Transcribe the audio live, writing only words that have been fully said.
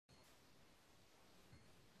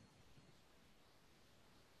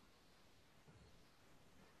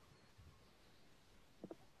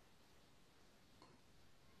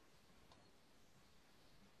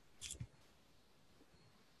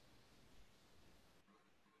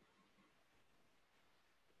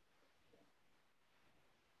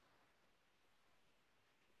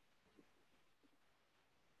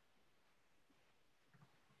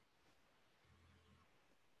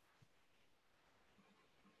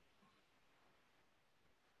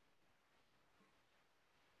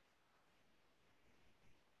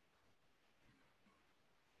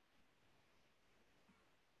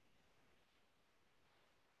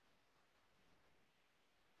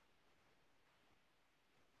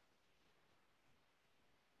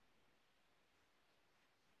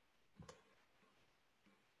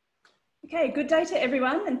Okay, good day to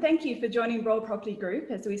everyone, and thank you for joining Broll Property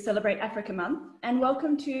Group as we celebrate Africa Month, and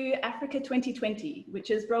welcome to Africa 2020, which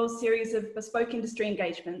is Broll's series of bespoke industry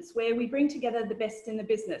engagements where we bring together the best in the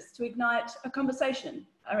business to ignite a conversation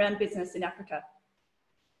around business in Africa.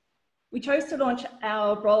 We chose to launch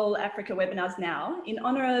our Broll Africa webinars now in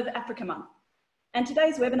honour of Africa Month, and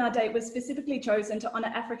today's webinar date was specifically chosen to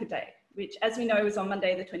honour Africa Day, which, as we know, is on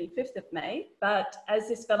Monday the 25th of May, but as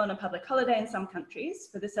this fell on a public holiday in some countries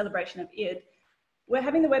for the celebration of Eid, we're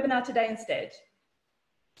having the webinar today instead.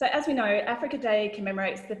 So as we know, Africa Day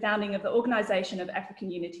commemorates the founding of the Organisation of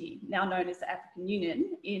African Unity, now known as the African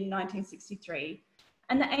Union, in 1963.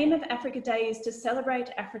 And the aim of Africa Day is to celebrate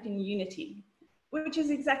African unity, which is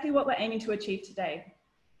exactly what we're aiming to achieve today.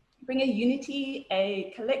 Bring a unity,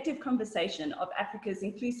 a collective conversation of Africa's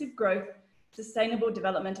inclusive growth, sustainable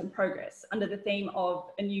development and progress under the theme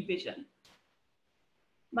of a new vision.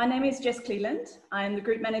 My name is Jess Cleland. I am the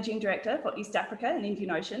Group Managing Director for East Africa and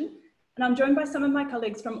Indian Ocean, and I'm joined by some of my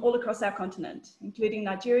colleagues from all across our continent, including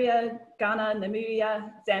Nigeria, Ghana,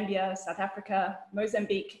 Namibia, Zambia, South Africa,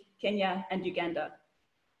 Mozambique, Kenya, and Uganda.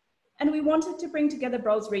 And we wanted to bring together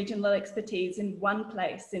Broll's regional expertise in one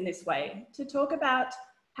place in this way to talk about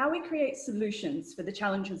how we create solutions for the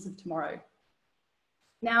challenges of tomorrow.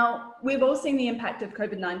 Now, we've all seen the impact of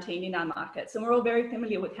COVID-19 in our markets, and we're all very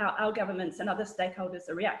familiar with how our governments and other stakeholders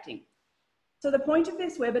are reacting. So the point of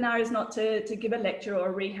this webinar is not to give a lecture or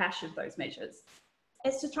a rehash of those measures.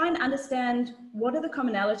 It's to try and understand what are the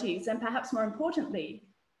commonalities, and perhaps more importantly,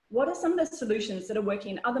 what are some of the solutions that are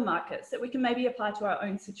working in other markets that we can maybe apply to our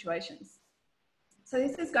own situations. So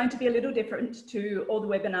this is going to be a little different to all the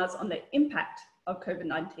webinars on the impact of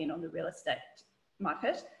COVID-19 on the real estate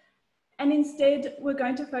market. And instead, we're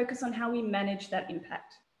going to focus on how we manage that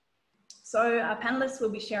impact. So our panelists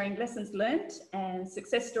will be sharing lessons learned and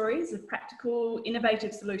success stories of practical,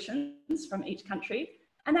 innovative solutions from each country.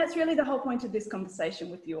 And that's really the whole point of this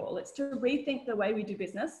conversation with you all. It's to rethink the way we do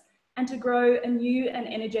business and to grow a new and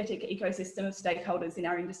energetic ecosystem of stakeholders in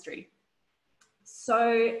our industry.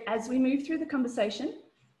 So as we move through the conversation,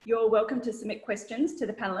 you're welcome to submit questions to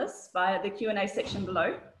the panelists via the Q&A section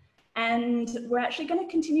below. And we're actually going to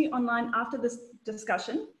continue online after this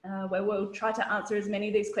discussion, where we'll try to answer as many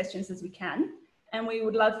of these questions as we can. And we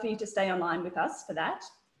would love for you to stay online with us for that.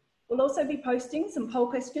 We'll also be posting some poll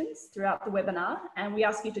questions throughout the webinar, and we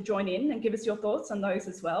ask you to join in and give us your thoughts on those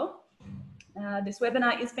as well. This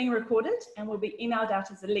webinar is being recorded and will be emailed out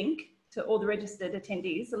as a link to all the registered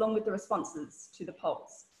attendees, along with the responses to the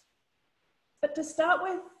polls. But to start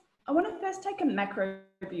with, I want to first take a macro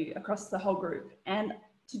view across the whole group. And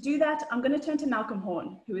to do that, I'm going to turn to Malcolm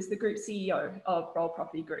Horn, who is the Group CEO of Broll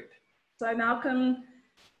Property Group. So Malcolm,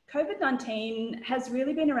 COVID-19 has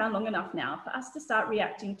really been around long enough now for us to start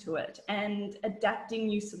reacting to it and adapting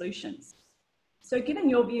new solutions. So given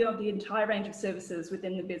your view of the entire range of services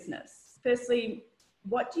within the business, firstly,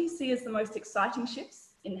 what do you see as the most exciting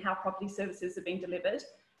shifts in how property services are being delivered?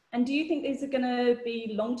 And do you think these are going to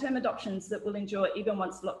be long-term adoptions that will endure even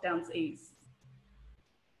once lockdowns ease?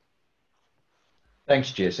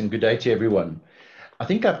 Thanks, Jess, and good day to everyone. I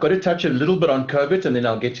think I've got to touch a little bit on COVID and then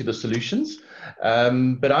I'll get to the solutions.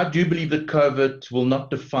 But I do believe that COVID will not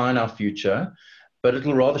define our future, but it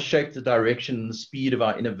will rather shape the direction and the speed of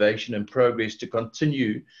our innovation and progress to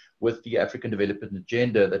continue with the African development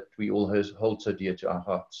agenda that we all hold so dear to our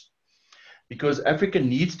hearts. Because Africa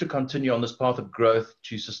needs to continue on this path of growth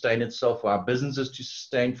to sustain itself, for our businesses to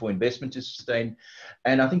sustain, for investment to sustain.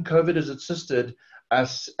 And I think COVID has assisted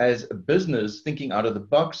us as a business thinking out of the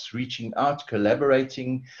box, reaching out,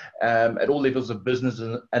 collaborating at all levels of business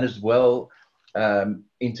and as well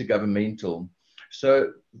intergovernmental.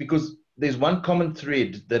 So because there's one common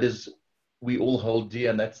thread that is we all hold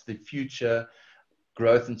dear, and that's the future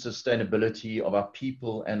growth and sustainability of our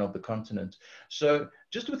people and of the continent. So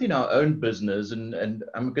just within our own business, and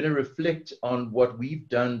I'm going to reflect on what we've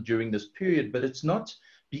done during this period, but it's not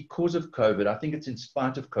because of COVID. I think it's in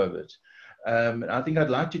spite of COVID. I think I'd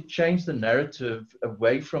like to change the narrative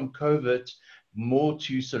away from COVID more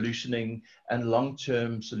to solutioning and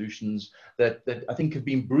long-term solutions that I think have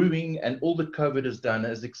been brewing, and all that COVID has done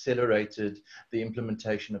has accelerated the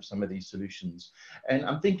implementation of some of these solutions. And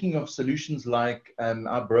I'm thinking of solutions like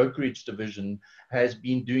our brokerage division has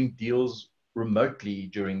been doing deals remotely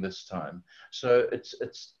during this time. So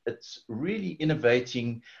it's really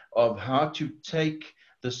innovating of how to take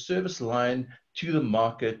the service line to the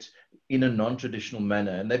market in a non-traditional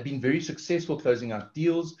manner. And they've been very successful closing out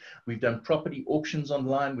deals. We've done property auctions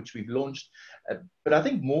online, which we've launched. But I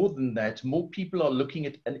think more than that, more people are looking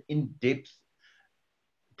at an in-depth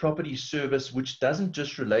property service, which doesn't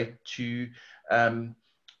just relate to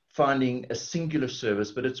finding a singular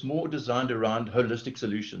service, but it's more designed around holistic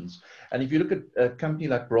solutions. And if you look at a company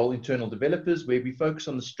like Broll Internal Developers, where we focus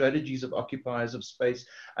on the strategies of occupiers of space,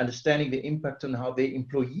 understanding the impact on how their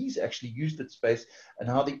employees actually use that space and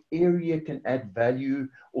how the area can add value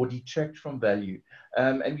or detract from value.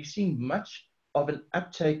 And we're seeing much of an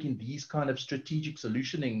uptake in these kind of strategic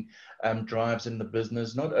solutioning drives in the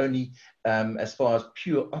business, not only as far as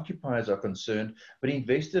pure occupiers are concerned, but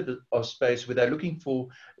investors of space where they're looking for.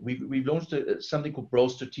 We've launched something called Broll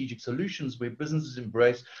Strategic Solutions, where businesses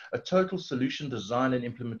embrace a total solution design and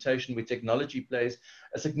implementation where technology plays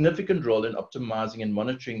a significant role in optimizing and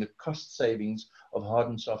monitoring the cost savings of hard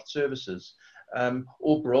and soft services.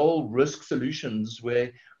 Or Broll Risk Solutions,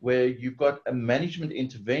 where you've got a management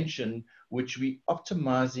intervention which we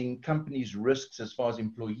optimizing companies' risks as far as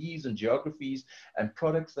employees and geographies and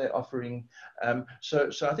products they're offering. So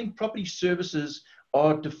I think property services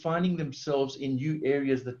are defining themselves in new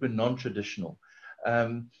areas that were non-traditional.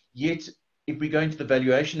 Yet, if we go into the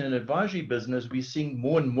valuation and advisory business, we're seeing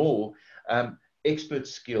more and more expert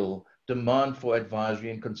skill, demand for advisory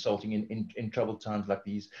and consulting in troubled times like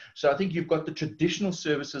these. So I think you've got the traditional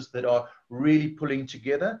services that are really pulling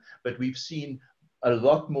together, but we've seen a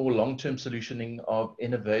lot more long-term solutioning of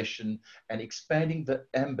innovation and expanding the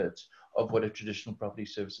ambit of what a traditional property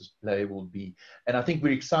services player will be. And I think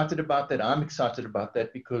we're excited about that. I'm excited about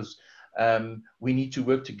that because we need to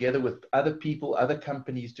work together with other people, other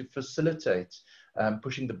companies to facilitate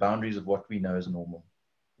pushing the boundaries of what we know as normal.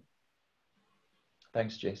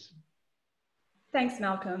 Thanks, Jess. Thanks,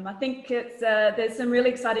 Malcolm. I think it's there's some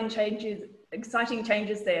really exciting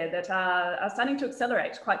changes there that are starting to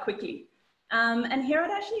accelerate quite quickly. And here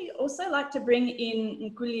I'd actually also like to bring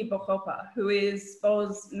in Nkuli Bokopa, who is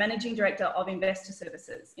Broll's Managing Director of Investor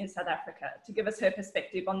Services in South Africa, to give us her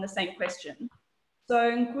perspective on the same question. So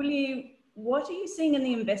Nkuli, what are you seeing in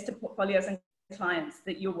the investor portfolios and clients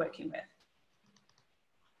that you're working with?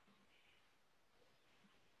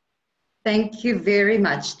 Thank you very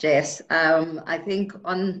much, Jess. I think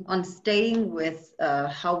on staying with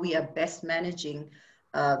how we are best managing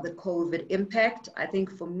the COVID impact, I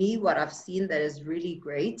think for me, what I've seen that is really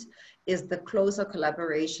great is the closer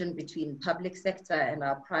collaboration between public sector and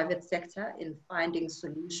our private sector in finding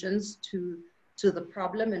solutions to the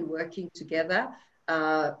problem and working together.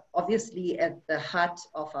 Obviously, at the heart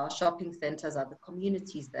of our shopping centers are the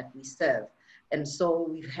communities that we serve. And so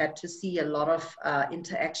we've had to see a lot of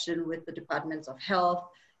interaction with the departments of health,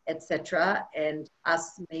 etc., and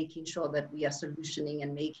us making sure that we are solutioning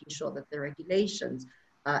and making sure that the regulations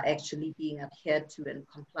are actually being adhered to and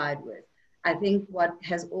complied with. I think what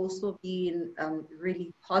has also been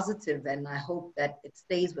really positive, and I hope that it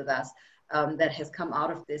stays with us, that has come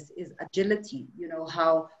out of this is agility. You know,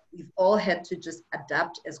 how we've all had to just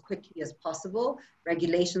adapt as quickly as possible.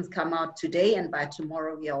 Regulations come out today, and by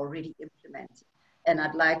tomorrow we are already implementing. And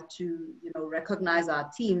I'd like to, recognize our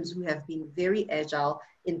teams who have been very agile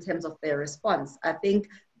in terms of their response. I think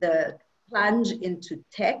the plunge into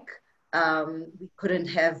tech, we couldn't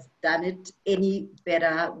have done it any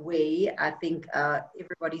better way. I think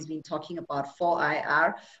everybody's been talking about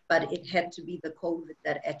 4IR, but it had to be the COVID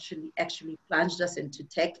that actually plunged us into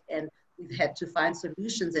tech, and we've had to find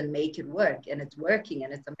solutions and make it work, and it's working,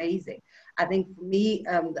 and it's amazing. I think for me,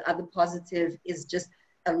 the other positive is just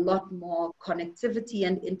a lot more connectivity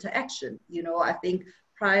and interaction. I think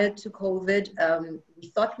prior to COVID, we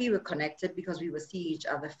thought we were connected because we were seeing each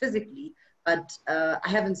other physically, but I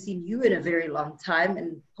haven't seen you in a very long time,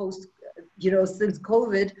 and since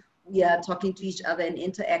COVID, we are talking to each other and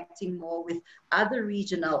interacting more with other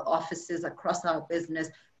regional offices across our business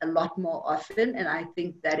a lot more often. And I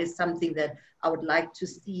think that is something that I would like to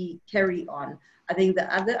see carry on. I think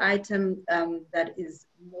the other item that is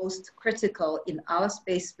most critical in our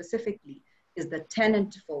space specifically is the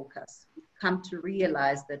tenant focus. We've come to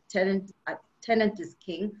realize that tenant is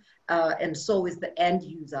king, and so is the end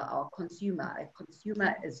user, our consumer. A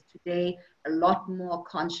consumer is today a lot more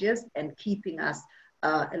conscious and keeping us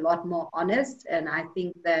a lot more honest. And I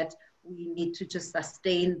think that we need to just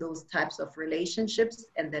sustain those types of relationships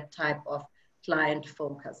and that type of client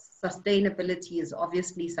focus. Sustainability is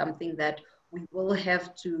obviously something that we will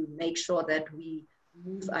have to make sure that we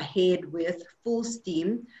move ahead with full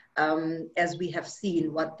steam. As we have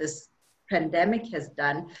seen, what this pandemic has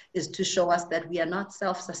done is to show us that we are not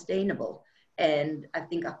self-sustainable. And I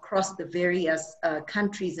think across the various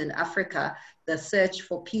countries in Africa, the search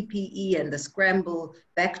for PPE and the scramble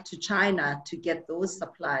back to China to get those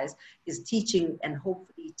supplies is teaching, and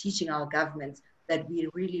hopefully teaching our governments, that we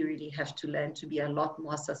really, really have to learn to be a lot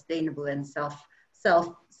more sustainable and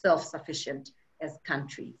self-sufficient as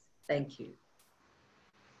countries. Thank you.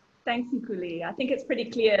 Thanks, Nkuli. I think it's pretty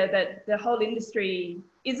clear that the whole industry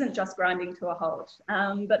isn't just grinding to a halt,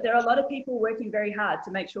 but there are a lot of people working very hard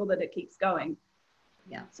to make sure that it keeps going.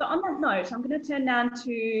 Yeah. So on that note, I'm going to turn now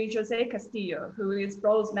to Jose Castillo, who is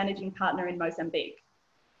Broll's managing partner in Mozambique.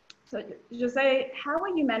 So Jose, how are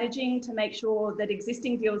you managing to make sure that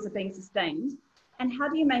existing deals are being sustained? And how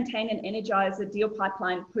do you maintain and energize a deal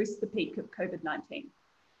pipeline post the peak of COVID-19?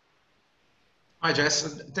 Hi,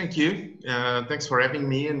 Jess. Thank you. Thanks for having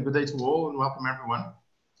me, and good day to all, and welcome everyone.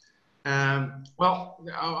 Well,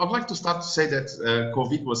 I'd like to start to say that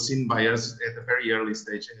COVID was seen by us at a very early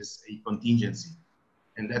stage as a contingency,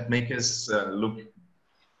 and that makes us look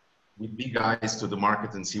with big eyes to the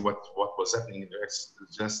market and see what was happening. It's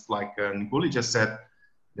just like Nkuli just said,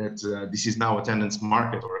 that this is now a tenant's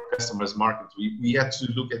market or a customer's market. We had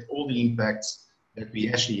to look at all the impacts that we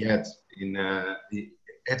actually had in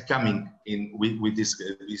coming in with this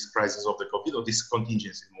crisis of the COVID, or this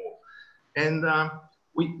contingency more. And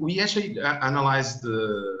we actually analyzed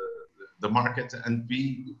the market, and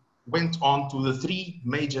we went on to the three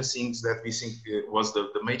major things that we think was the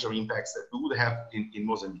major impacts that we would have in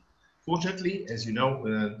Mozambique. Fortunately, as you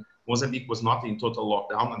know, Mozambique was not in total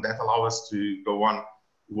lockdown, and that allowed us to go on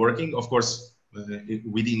working, of course,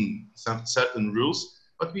 within some certain rules.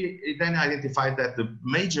 But we then identified that the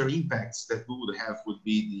major impacts that we would have would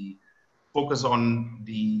be the focus on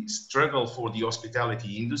the struggle for the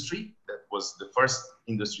hospitality industry. That was the first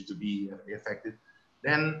industry to be affected.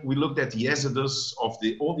 Then we looked at the exodus of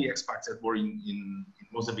all the expats that were in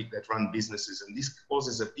Mozambique that run businesses, and this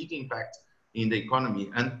causes a big impact in the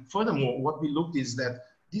economy. And furthermore, what we looked is that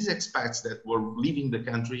these expats that were leaving the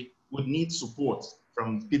country would need support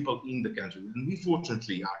from people in the country, and we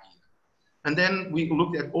fortunately are here. And then we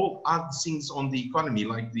looked at all other things on the economy,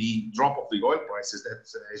 like the drop of the oil prices that,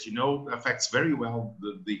 as you know, affects very well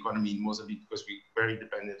the economy in Mozambique, because we're very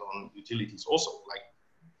dependent on utilities also, like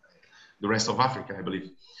the rest of Africa, I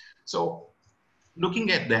believe. So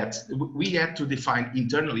looking at that, we had to define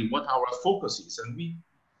internally what our focus is, and we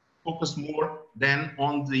focused more than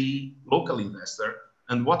on the local investor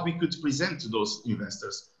and what we could present to those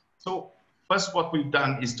investors. So first, what we've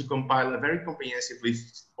done is to compile a very comprehensive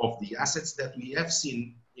list of the assets that we have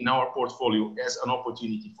seen in our portfolio as an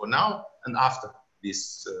opportunity for now and after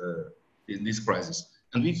this crisis.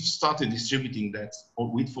 And we've started distributing that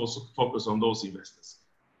with focus on those investors.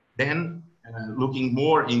 Then, looking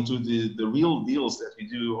more into the real deals that we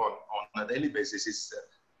do on a daily basis, is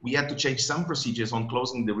we had to change some procedures on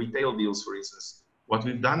closing the retail deals, for instance. What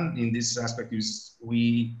we've done in this aspect is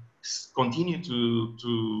we continue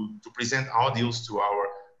to present our deals to our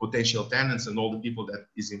potential tenants and all the people that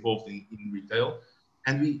is involved in retail.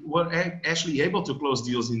 And we were actually able to close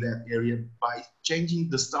deals in that area by changing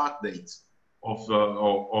the start date of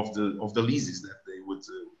the leases that they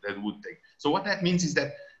would take. So what that means is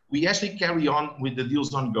that we actually carry on with the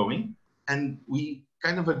deals ongoing, and we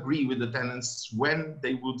kind of agree with the tenants when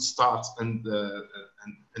they would start, and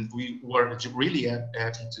we were really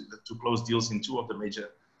happy to close deals in two of the major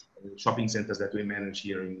shopping centers that we manage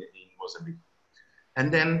here in Mozambique.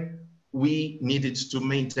 And then we needed to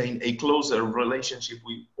maintain a closer relationship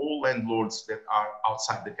with all landlords that are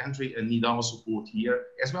outside the country and need our support here,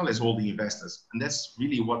 as well as all the investors. And that's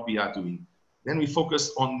really what we are doing. Then we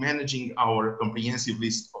focused on managing our comprehensive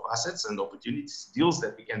list of assets and opportunities, deals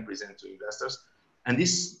that we can present to investors. And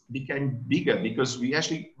this became bigger because we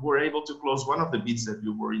actually were able to close one of the bids that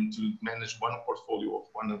we were in to manage one portfolio of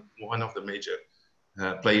one of the major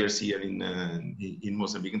players here in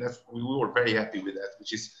Mozambique. And we were very happy with that,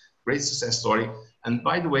 which is a great success story. And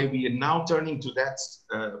by the way, we are now turning to that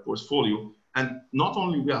portfolio. And not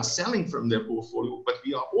only we are selling from their portfolio, but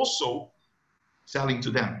we are also selling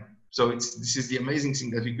to them. So this is the amazing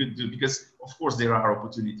thing that we could do, because of course there are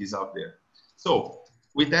opportunities out there. So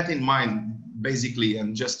with that in mind, basically,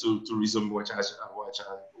 and just to resume what I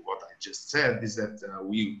just said, is that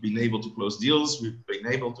we've been able to close deals. We've been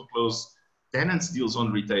able to close tenants deals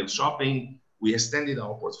on retail shopping. We extended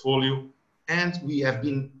our portfolio, and we have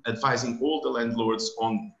been advising all the landlords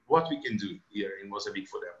on what we can do here in Mozambique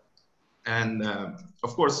for them. And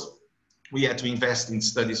of course, we had to invest in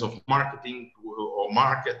studies of marketing or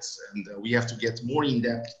markets, and we have to get more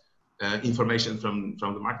in-depth information from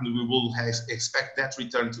the market. We will expect that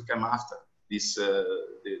return to come after this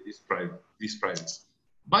crisis.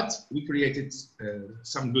 But we created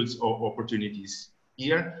some good opportunities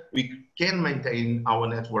here. We can maintain our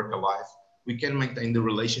network alive. We can maintain the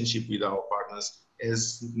relationship with our partners.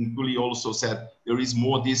 As Nkuli also said, there is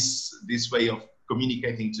more this way of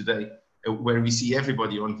communicating today, where we see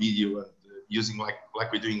everybody on video and using like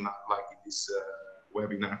we're doing like in this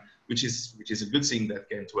webinar, which is a good thing that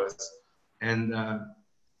came to us. And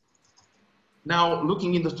now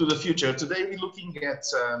looking into the future, today we're looking at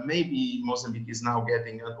maybe Mozambique is now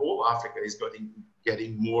getting, and all Africa is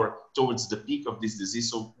getting more towards the peak of this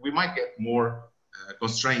disease. So we might get more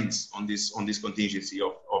constraints on this contingency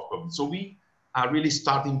of COVID. So we are really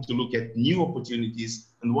starting to look at new opportunities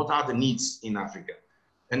and what are the needs in Africa.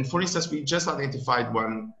 And for instance, we just identified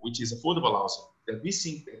one, which is affordable housing, that we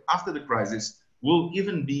think that after the crisis will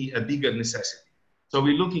even be a bigger necessity. So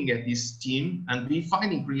we're looking at this team and we're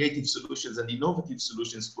finding creative solutions and innovative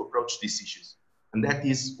solutions to approach these issues. And that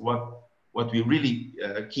is what we're really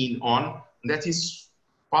keen on. And that is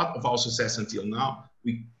part of our success until now.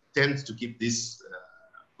 We tend to keep this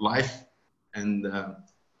live. And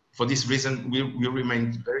for this reason, we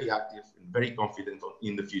remain very active and very confident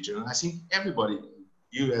in the future. And I think everybody,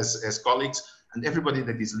 you as colleagues, and everybody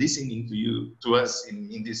that is listening to us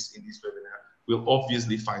in this webinar, will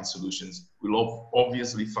obviously find solutions. We'll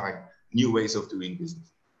obviously find new ways of doing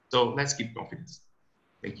business. So let's keep confidence.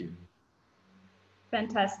 Thank you.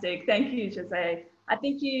 Fantastic. Thank you, Jose. I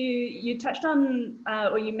think you touched on,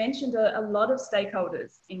 or you mentioned a lot of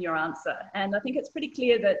stakeholders in your answer. And I think it's pretty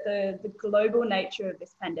clear that the global nature of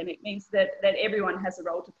this pandemic means that everyone has a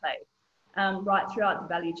role to play right throughout the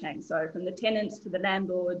value chain. So from the tenants to the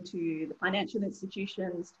landlord, to the financial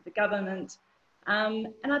institutions, to the government. And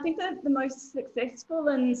I think that the most successful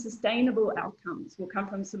and sustainable outcomes will come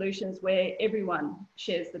from solutions where everyone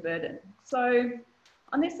shares the burden. So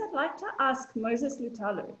on this, I'd like to ask Moses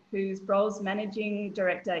Lutalo, who's Broll's Managing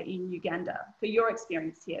Director in Uganda, for your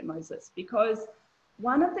experience here, Moses, because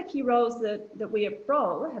one of the key roles that we at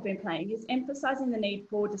Broll have been playing is emphasizing the need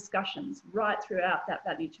for discussions right throughout that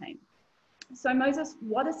value chain. So Moses,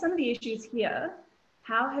 what are some of the issues here?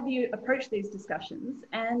 How have you approached these discussions,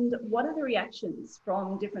 and what are the reactions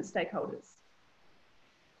from different stakeholders?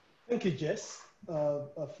 Thank you, Jess.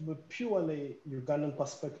 From a purely Ugandan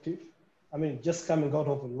perspective, I mean, just coming out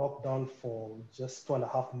of a lockdown for just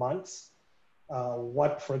 2.5 months,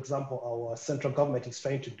 what, for example, our central government is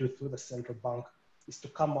trying to do through the central bank is to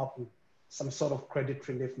come up with some sort of credit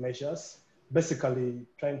relief measures, basically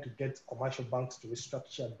trying to get commercial banks to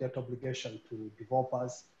restructure debt obligation to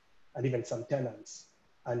developers and even some tenants.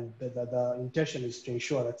 And the intention is to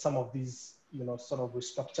ensure that some of these, sort of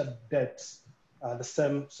restructured debts, the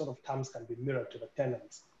same sort of terms can be mirrored to the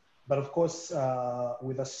tenants. But of course,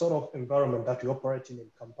 with the sort of environment that we operate in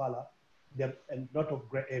Kampala, there are a lot of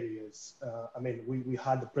gray areas. I mean, we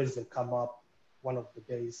had the president come up one of the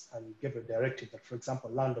days and give a directive that, for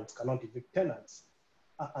example, landlords cannot evict tenants.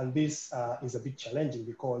 And this is a bit challenging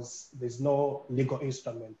because there's no legal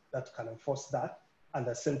instrument that can enforce that. And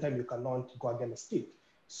at the same time, you cannot go against it.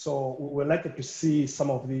 So we're likely to see some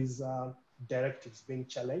of these directives being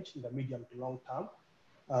challenged in the medium to long term.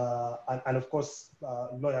 And of course,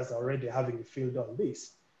 lawyers are already having a field on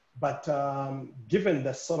this. But given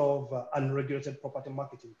the sort of unregulated property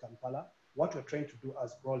market in Kampala, what we're trying to do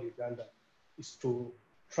as Broll Uganda is to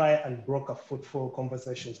try and broker fruitful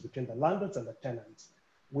conversations between the landlords and the tenants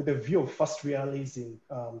with a view of first realizing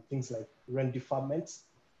things like rent deferments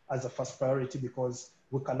as a first priority, because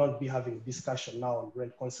we cannot be having a discussion now on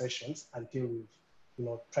rent concessions until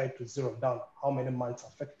we've tried to zero down how many months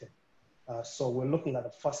affected. So we're looking at the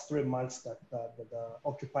first 3 months that the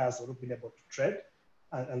occupiers have been able to trade.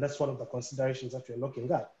 And that's one of the considerations that we're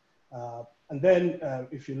looking at. And then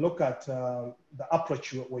if you look at the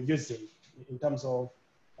approach we're using in terms of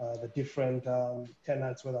the different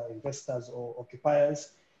tenants, whether investors or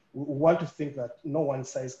occupiers, we want to think that no one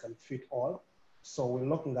size can fit all. So we're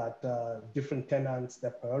looking at different tenants,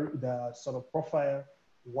 their sort of profile,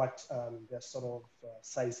 what their sort of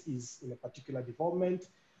size is in a particular development.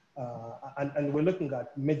 And we're looking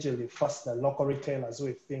at majorly first the local retailers who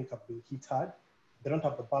we think have been hit hard. They don't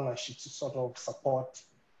have the balance sheet to sort of support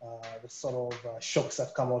the sort of shocks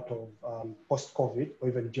that come out of post-COVID or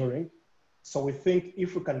even during. So we think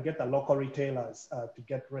if we can get the local retailers to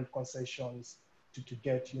get rent concessions, to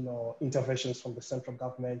get interventions from the central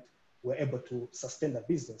government, we're able to sustain the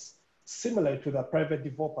business. Similar to the private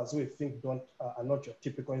developers who we think are not your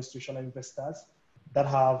typical institutional investors that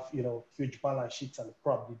have huge balance sheets and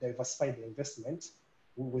probably diversify the investments.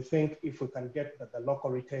 We think if we can get the local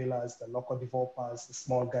retailers, the local developers, the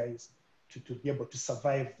small guys to be able to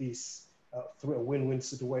survive this through a win-win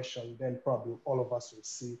situation, then probably all of us will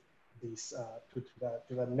see this to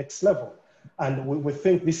the next level. And we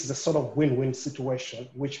think this is a sort of win-win situation,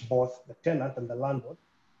 which both the tenant and the landlord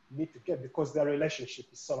need to get because their relationship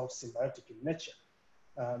is sort of symbiotic in nature.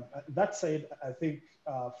 That said, I think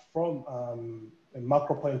from a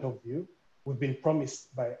macro point of view, we've been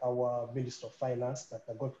promised by our Minister of Finance that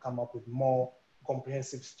they're going to come up with more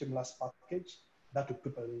comprehensive stimulus package that will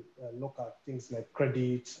people look at things like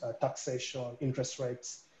credit, taxation, interest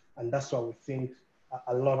rates, and that's why we think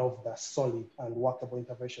a lot of the solid and workable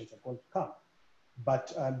interventions are going to come.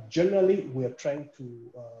 But generally, we are trying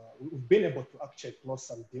to, we've been able to actually close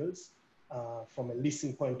some deals from a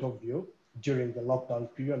leasing point of view during the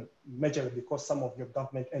lockdown period, majorly because some of your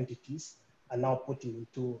government entities are now putting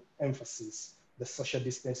into emphasis the social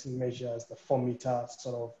distancing measures, the 4-meter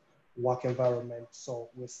sort of work environment. So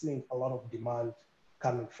we're seeing a lot of demand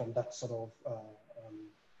coming from that sort of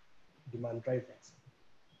demand drivers.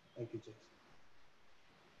 Thank you, James.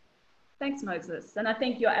 Thanks, Moses. And I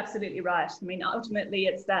think you're absolutely right. I mean, ultimately,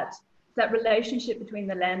 it's that relationship between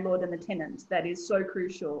the landlord and the tenant that is so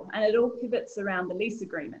crucial, and it all pivots around the lease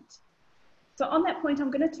agreement. So on that point,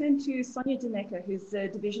 I'm going to turn to Sonia Daneka, who's the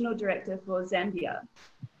Divisional Director for Zambia,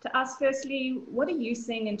 to ask firstly, what are you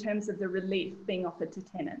seeing in terms of the relief being offered to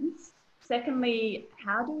tenants? Secondly,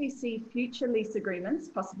 how do we see future lease agreements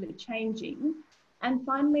possibly changing? And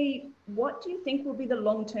finally, what do you think will be the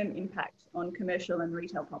long-term impact on commercial and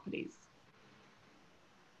retail properties?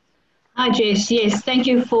 Hi, Jess. Yes, thank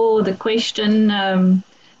you for the question.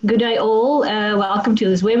 Good day all. Welcome to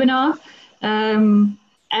this webinar.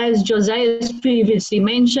 As Jose has previously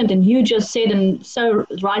mentioned, and you just said, and so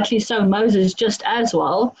rightly so, Moses, just as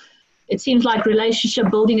well, it seems like relationship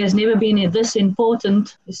building has never been this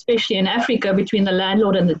important, especially in Africa, between the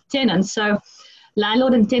landlord and the tenant. So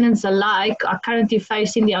landlord and tenants alike are currently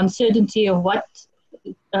facing the uncertainty of what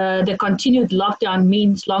the continued lockdown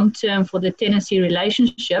means long-term for the tenancy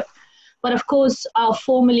relationship. But of course, are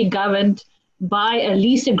formally governed by a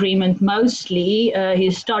lease agreement, mostly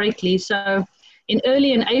historically. So in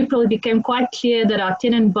April, it became quite clear that our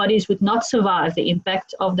tenant bodies would not survive the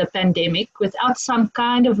impact of the pandemic without some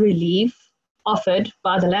kind of relief offered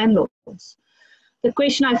by the landlords. The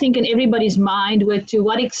question, I think, in everybody's mind were to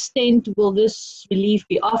what extent will this relief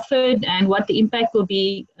be offered and what the impact will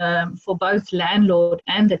be for both landlord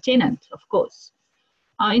and the tenant, of course.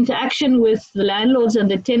 Our interaction with the landlords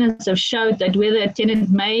and the tenants have showed that whether a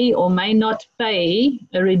tenant may or may not pay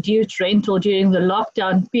a reduced rental during the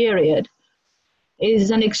lockdown period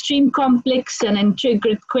is an extreme complex and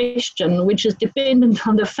intricate question, which is dependent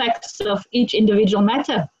on the facts of each individual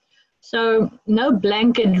matter. So no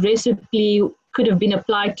blanket recipe could have been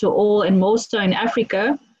applied to all, and more so in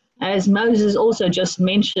Africa, as Moses also just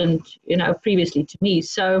mentioned, previously to me.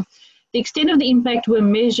 So the extent of the impact were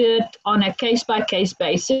measured on a case-by-case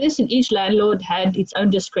basis, and each landlord had its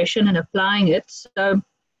own discretion in applying it. So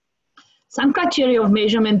some criteria of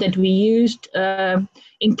measurement that we used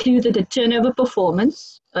included the turnover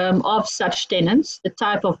performance of such tenants, the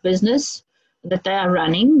type of business that they are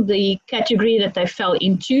running, the category that they fell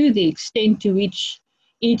into, the extent to which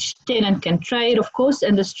each tenant can trade, of course,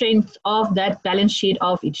 and the strength of that balance sheet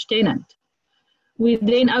of each tenant. We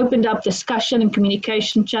then opened up discussion and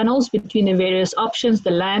communication channels between the various options,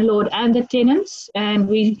 the landlord and the tenants, and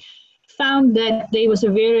we found that there was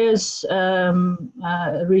a various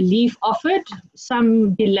relief offered,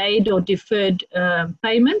 some delayed or deferred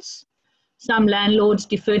payments, some landlords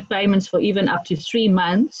deferred payments for even up to 3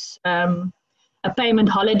 months. A payment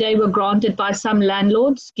holiday were granted by some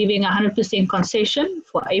landlords, giving 100% concession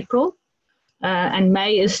for April, and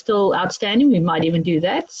May is still outstanding. We might even do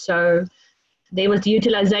that. So there was the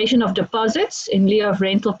utilization of deposits in lieu of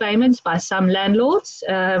rental payments by some landlords.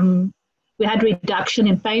 We had reduction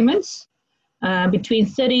in payments between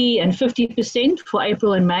 30 and 50% for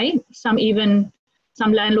April and May. Some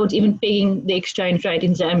landlords even paying the exchange rate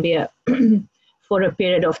in Zambia for a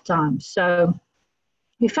period of time. So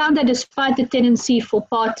we found that despite the tendency for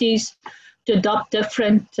parties to adopt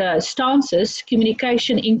different stances,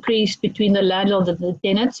 communication increased between the landlord and the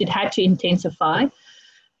tenants. It had to intensify.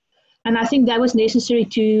 And I think that was necessary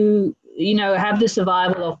to, have the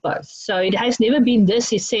survival of both. So it has never been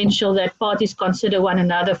this essential that parties consider one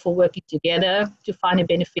another for working together to find a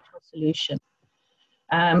beneficial solution.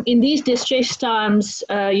 In these distressed times,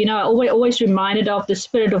 I'm always reminded of the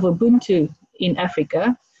spirit of Ubuntu in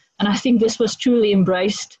Africa. And I think this was truly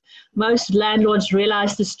embraced. Most landlords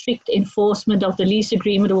realized the strict enforcement of the lease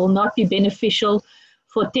agreement will not be beneficial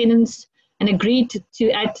for tenants and agreed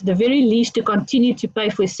to, at the very least, to continue to pay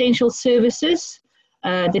for essential services.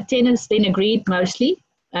 The tenants then agreed mostly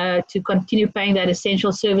to continue paying that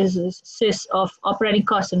essential services of operating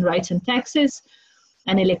costs and rates and taxes,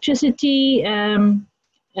 and electricity,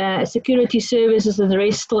 security services, and the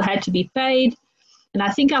rest still had to be paid. And I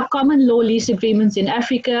think our common law lease agreements in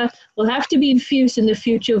Africa will have to be infused in the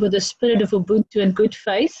future with the spirit of Ubuntu and good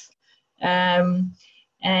faith. And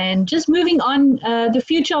And just moving on, the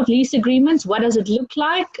future of lease agreements, what does it look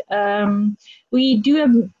like? We do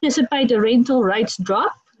anticipate a rental rates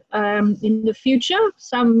drop in the future,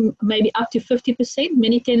 some maybe up to 50%.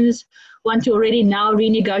 Many tenants want to already now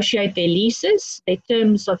renegotiate their leases, their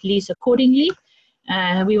terms of lease accordingly.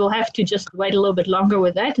 We will have to just wait a little bit longer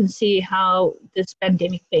with that and see how this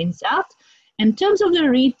pandemic pans out. In terms of the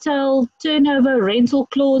retail turnover rental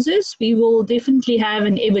clauses, we will definitely have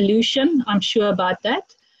an evolution, I'm sure about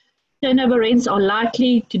that. Turnover rents are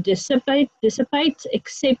likely to dissipate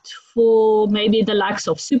except for maybe the likes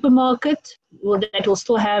of supermarket, that will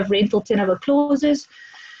still have rental turnover clauses.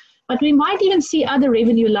 But we might even see other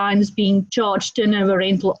revenue lines being charged turnover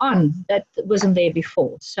rental on that wasn't there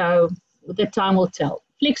before. So the time will tell.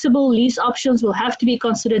 Flexible lease options will have to be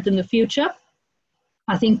considered in the future.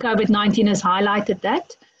 I think COVID-19 has highlighted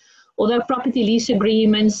that. Although property lease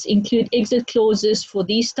agreements include exit clauses for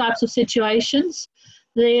these types of situations,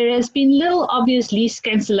 there has been little obvious lease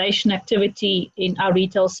cancellation activity in our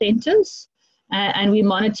retail centres, and we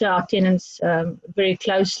monitor our tenants very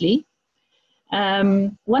closely.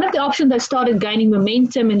 One of the options that started gaining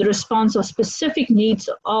momentum in the response of specific needs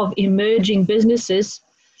of emerging businesses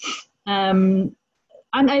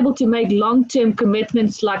unable to make long-term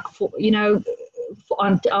commitments like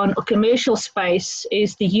on a commercial space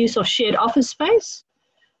is the use of shared office space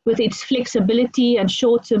with its flexibility and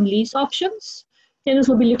short-term lease options. Tenants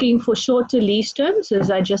will be looking for shorter lease terms,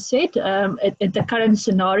 as I just said, at the current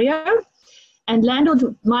scenario. And landlords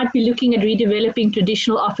might be looking at redeveloping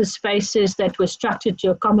traditional office spaces that were structured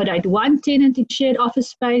to accommodate one tenant in shared office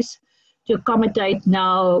space to accommodate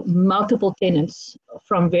now multiple tenants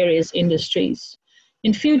from various industries.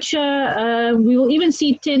 In future, we will even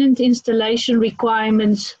see tenant installation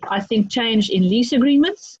requirements, I think, change in lease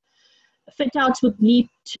agreements. Fit-outs would need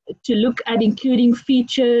to look at including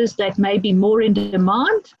features that may be more in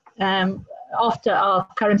demand after our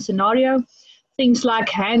current scenario. Things like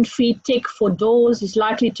hand-free tech for doors is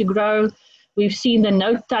likely to grow. We've seen the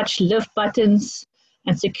no-touch lift buttons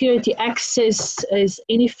and security access is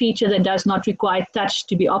any feature that does not require touch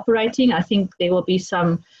to be operating. I think there will be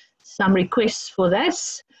some requests for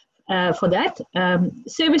this.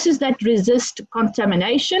 Services that resist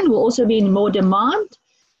contamination will also be in more demand,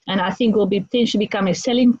 and I think will potentially become a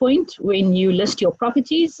selling point when you list your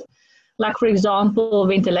properties, like, for example,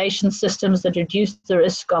 ventilation systems that reduce the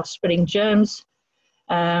risk of spreading germs.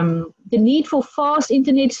 The need for fast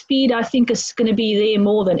internet speed, I think, is going to be there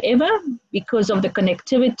more than ever because of the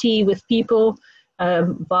connectivity with people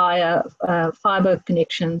via fiber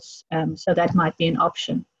connections, so that might be an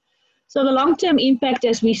option. So the long-term impact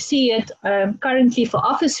as we see it currently for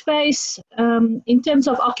office space, in terms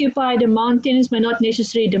of occupier demand, tenants may not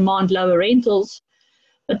necessarily demand lower rentals,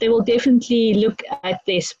 but they will definitely look at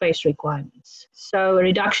their space requirements. So a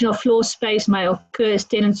reduction of floor space may occur as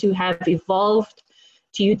tenants who have evolved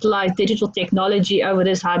to utilize digital technology over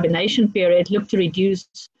this hibernation period look to reduce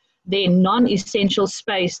their non-essential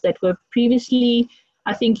space that were previously,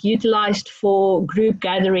 I think, utilized for group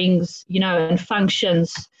gatherings, and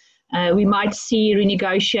functions. We might see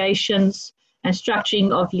renegotiations and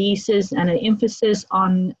structuring of leases and an emphasis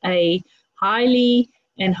on a highly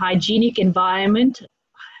and hygienic environment,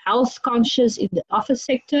 health conscious in the office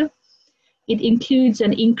sector. It includes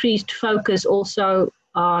an increased focus also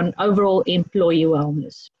on overall employee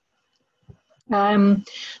wellness. The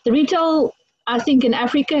retail, I think in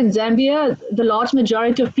Africa and Zambia, the large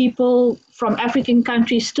majority of people from African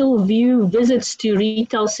countries still view visits to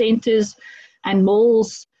retail centers and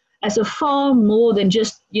malls as a far more than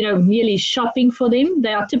just, merely shopping for them.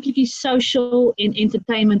 They are typically social in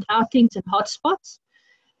entertainment outings and hotspots.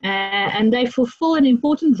 And they fulfill an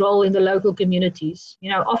important role in the local communities,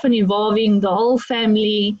 often involving the whole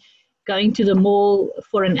family going to the mall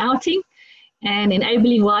for an outing and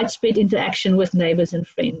enabling widespread interaction with neighbors and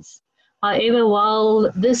friends. However,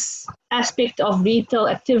 while this aspect of retail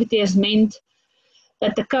activity has meant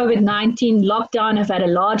that the COVID-19 lockdown have had a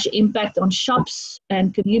large impact on shops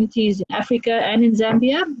and communities in Africa and in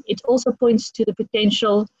Zambia, it also points to the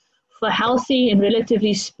potential for healthy and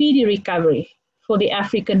relatively speedy recovery for the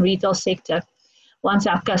African retail sector once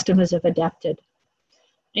our customers have adapted.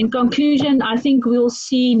 In conclusion, I think we'll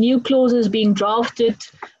see new clauses being drafted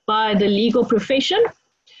by the legal profession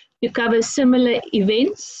to cover similar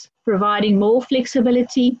events, providing more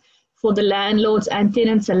flexibility for the landlords and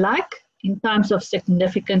tenants alike in times of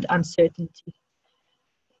significant uncertainty.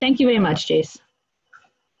 Thank you very much, Jess.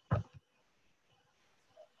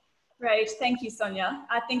 Great, thank you, Sonia.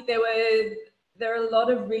 I think there are a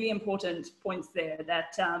lot of really important points there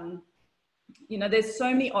that, there's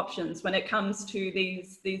so many options when it comes to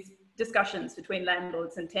these discussions between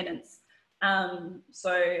landlords and tenants.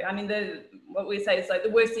 So, I mean, what we say is like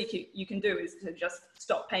the worst thing you can do is to just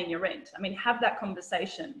stop paying your rent. I mean, have that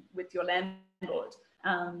conversation with your landlord,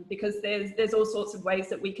 because there's all sorts of ways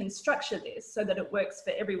that we can structure this so that it works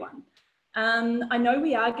for everyone. I know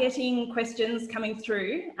we are getting questions coming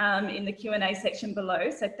through in the Q&A section below,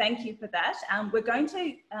 so thank you for that. We're going to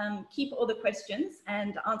keep all the questions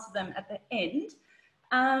and answer them at the end.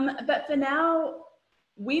 But for now,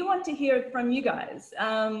 we want to hear from you guys,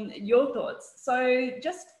 your thoughts. So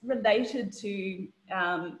just related to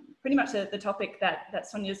pretty much the topic that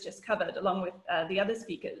Sonia's just covered, along with the other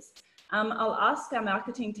speakers, I'll ask our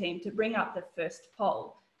marketing team to bring up the first poll,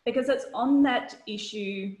 because it's on that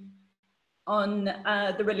issue on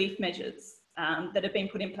the relief measures that have been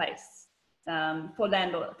put in place for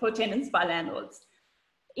tenants by landlords.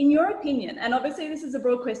 In your opinion, and obviously this is a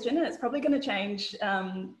broad question and it's probably going to change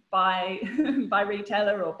by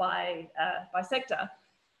retailer or by sector,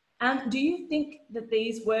 do you think that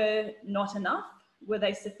these were not enough? Were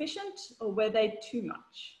they sufficient, or were they too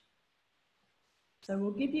much? So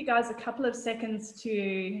we'll give you guys a couple of seconds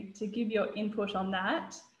to give your input on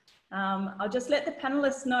that. I'll just let the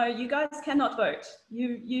panelists know you guys cannot vote.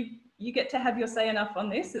 You get to have your say enough on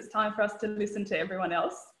this. It's time for us to listen to everyone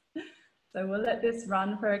else. So we'll let this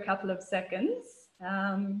run for a couple of seconds.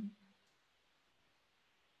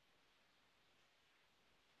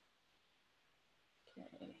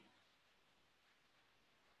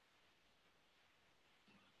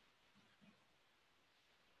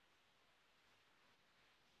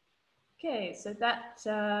 Okay, so that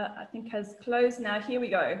I think has closed now. Here we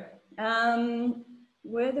go.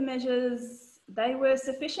 Were the measures, they were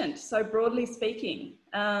sufficient. So broadly speaking,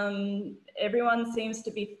 everyone seems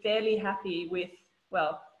to be fairly happy with,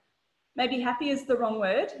 well, maybe happy is the wrong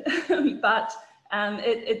word, but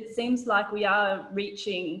it seems like we are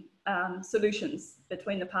reaching solutions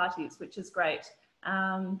between the parties, which is great.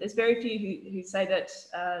 There's very few who say that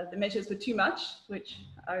the measures were too much, which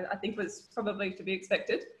I think was probably to be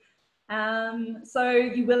expected. So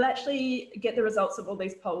you will actually get the results of all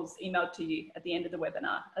these polls emailed to you at the end of the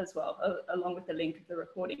webinar as well, along with the link of the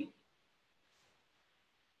recording.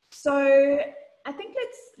 So I think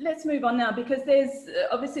let's move on now, because there's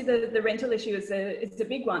obviously the rental issue is a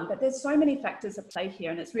big one, but there's so many factors at play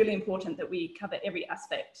here, and it's really important that we cover every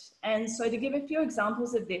aspect. And so to give a few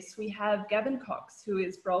examples of this, we have Gavin Cox, who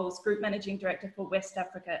is Broll's Group Managing Director for West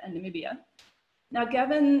Africa and Namibia. Now,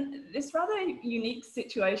 Gavin, this rather unique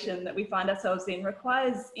situation that we find ourselves in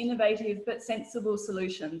requires innovative but sensible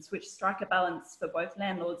solutions which strike a balance for both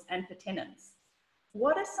landlords and for tenants.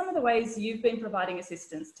 What are some of the ways you've been providing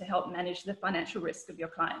assistance to help manage the financial risk of your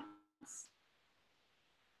clients?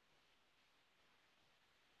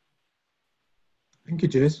 Thank you,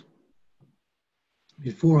 Jess.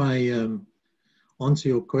 Before I answer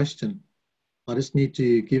your question, I just need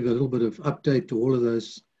to give a little bit of update to all of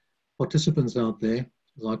those participants out there.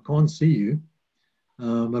 I can't see you,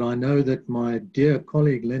 but I know that my dear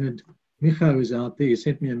colleague Leonard Micho is out there. He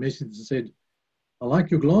sent me a message and said, "I like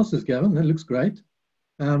your glasses, Gavin, that looks great.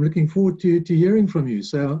 I'm looking forward to hearing from you."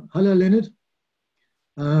 So hello, Leonard,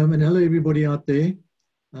 and hello everybody out there.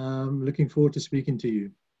 Looking forward to speaking to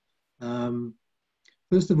you.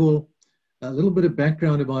 First of all, a little bit of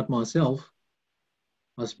background about myself.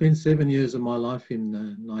 I spent 7 years of my life in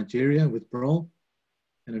Nigeria with Broll,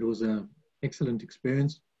 and it was an excellent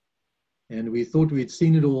experience. And we thought we'd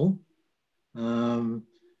seen it all.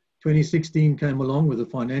 2016 came along with a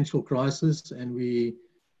financial crisis, and we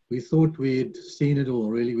thought we'd seen it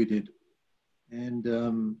all. Really, we did. And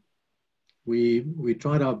we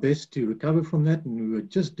tried our best to recover from that, and we were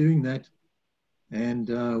just doing that. And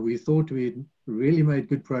we thought we'd really made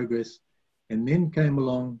good progress. And then came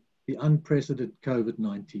along the unprecedented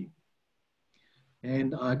COVID-19.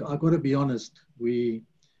 And I got to be honest, we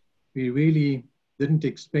really didn't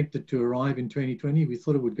expect it to arrive in 2020. We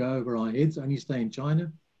thought it would go over our heads, only stay in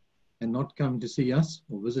China and not come to see us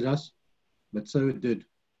or visit us, but so it did.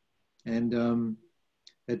 And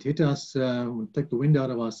it hit us, took the wind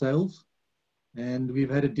out of our sails, and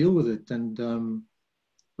we've had to deal with it. And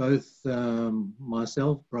both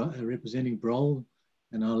myself, representing Broll,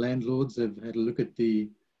 and our landlords have had a look at the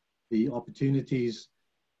opportunities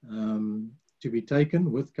to be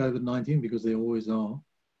taken with COVID-19, because there always are.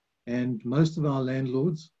 And most of our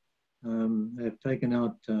landlords have taken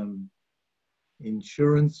out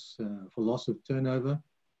insurance for loss of turnover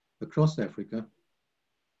across Africa.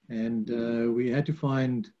 And we had to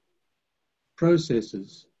find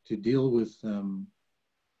processes to deal with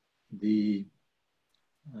the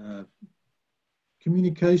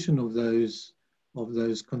communication of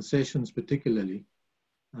those concessions particularly.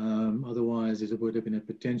 Otherwise, there would have been a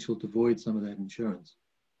potential to void some of that insurance.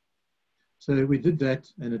 So we did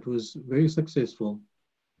that, and it was very successful.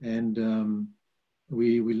 And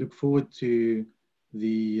we look forward to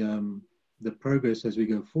the progress as we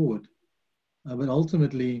go forward. But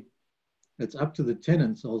ultimately, it's up to the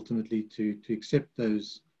tenants ultimately to accept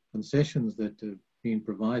those concessions that have been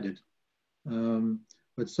provided.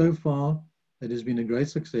 But so far, it has been a great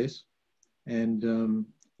success and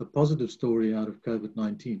a positive story out of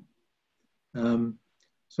COVID-19.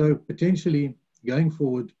 So potentially going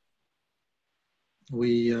forward,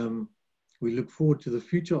 we look forward to the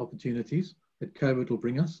future opportunities that COVID will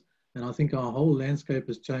bring us. And I think our whole landscape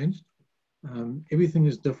has changed. Everything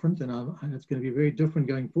is different, and it's going to be very different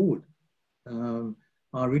going forward.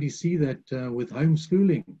 I already see that with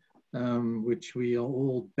homeschooling, which we are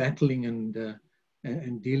all battling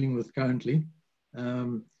and dealing with currently.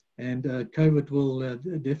 And COVID will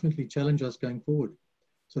definitely challenge us going forward.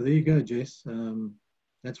 So there you go, Jess.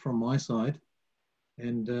 That's from my side.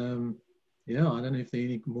 And yeah, I don't know if there are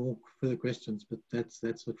any more further questions, but that's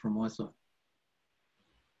it from my side.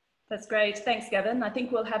 That's great. Thanks, Gavin. I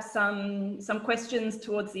think we'll have some questions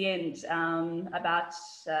towards the end about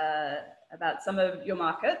some of your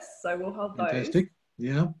markets. So we'll hold those. Fantastic.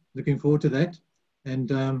 Yeah, looking forward to that. And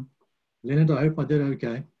Leonard, I hope I did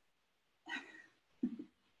okay.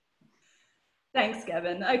 Thanks,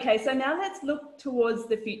 Gavin. Okay, so now let's look towards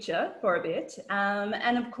the future for a bit.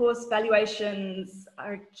 And of course, valuations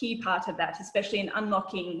are a key part of that, especially in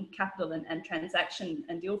unlocking capital and transaction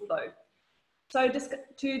and deal flow. So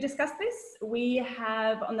to discuss this, we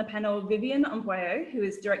have on the panel Vivian Ombwayo, who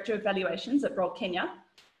is Director of Valuations at Broll, Kenya.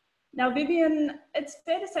 Now, Vivian, it's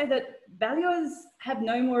fair to say that valuers have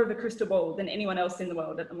no more of a crystal ball than anyone else in the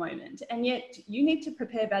world at the moment, and yet you need to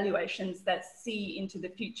prepare valuations that see into the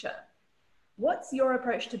future. What's your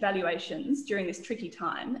approach to valuations during this tricky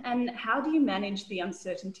time, and how do you manage the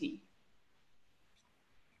uncertainty?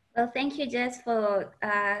 Well, thank you, Jess, for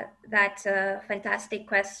that fantastic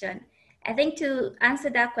question. I think to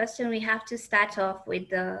answer that question, we have to start off with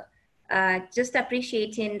just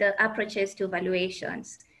appreciating the approaches to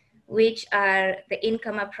valuations, which are the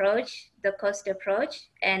income approach, the cost approach,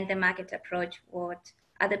 and the market approach, what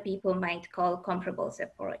other people might call comparables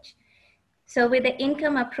approach. So with the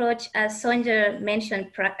income approach, as Sonja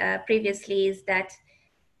mentioned previously, is that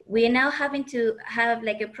we are now having to have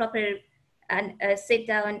like a proper sit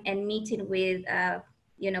down and meeting with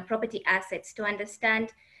property assets to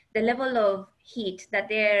understand the level of hit that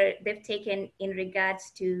they've taken in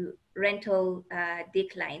regards to rental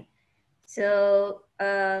decline. So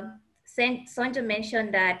Sonja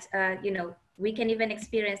mentioned that we can even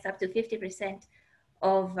experience up to 50%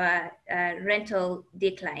 of rental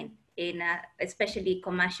decline in especially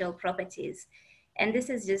commercial properties. And this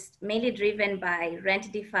is just mainly driven by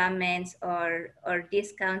rent deferments or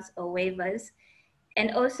discounts or waivers,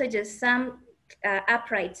 and also just some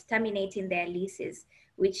outright terminating their leases,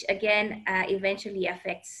 which again eventually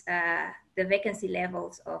affects the vacancy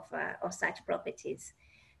levels of such properties.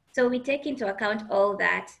 So we take into account all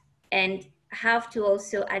that and have to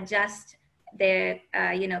also adjust the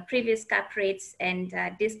previous cap rates and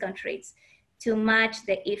discount rates to match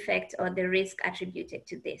the effect or the risk attributed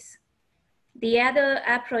to this. The other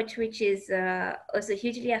approach, which is also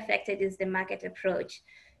hugely affected, is the market approach.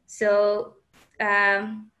 So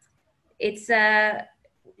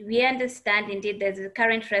we understand indeed there's a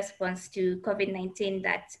current response to COVID-19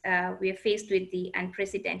 that we are faced with the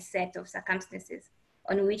unprecedented set of circumstances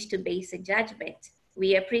on which to base a judgment.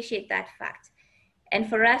 We appreciate that fact. And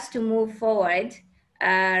for us to move forward,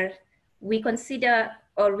 we consider,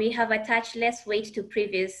 or we have attached less weight to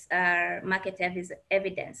previous market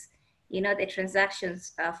evidence, the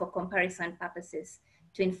transactions for comparison purposes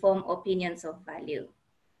to inform opinions of value.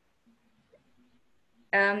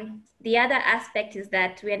 The other aspect is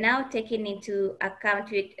that we are now taking into account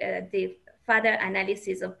with the further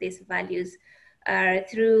analysis of these values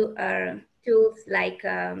through tools like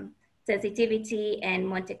sensitivity and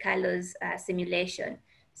Monte Carlo's simulation.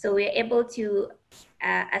 So we're able to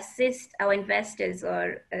assist our investors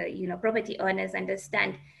or property owners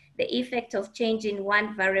understand the effect of changing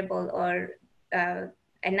one variable or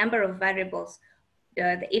a number of variables,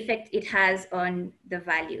 the effect it has on the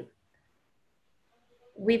value.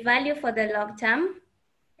 We value for the long term,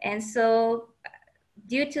 and so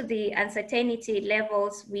due to the uncertainty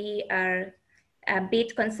levels, we are a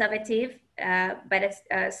bit conservative, but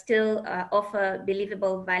still offer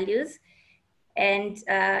believable values and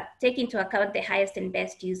take into account the highest and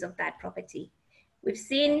best use of that property. We've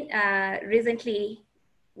seen recently,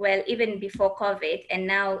 well, even before COVID, and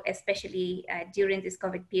now especially during this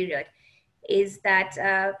COVID period, is that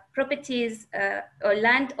properties or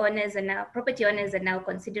landowners and now property owners are now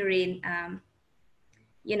considering,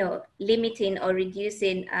 you know, limiting or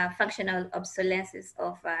reducing functional obsolescence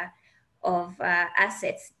of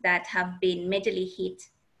assets that have been majorly hit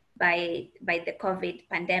by the COVID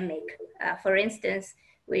pandemic. For instance,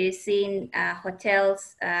 we're seeing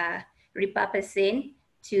hotels repurposing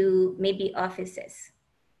to maybe offices.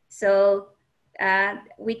 So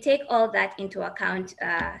we take all that into account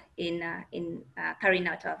in carrying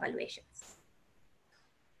out our evaluations.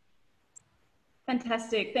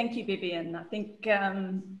 Fantastic, thank you, Vivian. I think,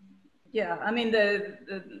 yeah, I mean,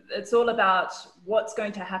 it's all about what's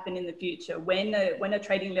going to happen in the future, when a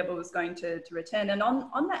trading level is going to return. And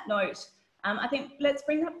on that note, I think let's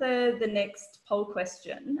bring up the next poll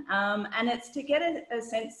question, and it's to get a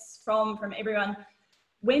sense from everyone.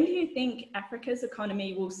 When do you think Africa's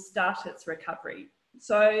economy will start its recovery?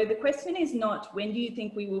 So the question is not when do you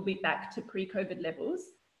think we will be back to pre-COVID levels,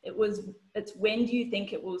 it's when do you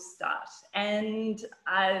think it will start? And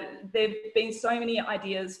there've been so many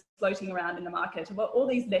ideas floating around in the market about all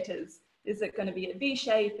these letters. Is it going to be a V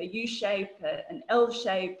shape, a U shape, an L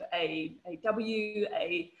shape, a W,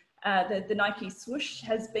 the Nike swoosh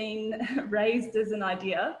has been raised as an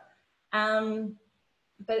idea.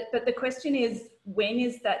 But the question is, when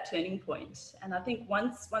is that turning point? And I think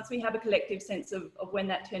once we have a collective sense of when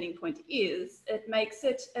that turning point is, it makes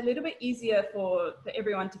it a little bit easier for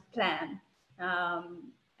everyone to plan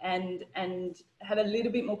and have a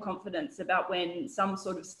little bit more confidence about when some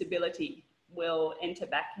sort of stability will enter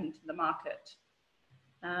back into the market.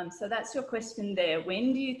 So that's your question there.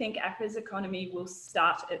 When do you think Africa's economy will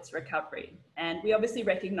start its recovery? And we obviously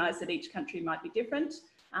recognize that each country might be different.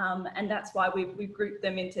 And that's why we've grouped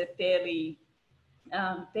them into fairly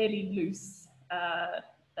loose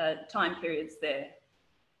time periods there.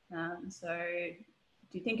 So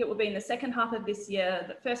do you think it will be in the second half of this year,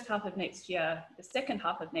 the first half of next year, the second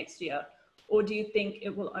half of next year, or do you think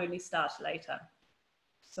it will only start later?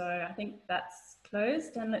 So I think that's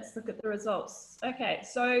closed, and let's look at the results. Okay,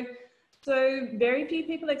 so very few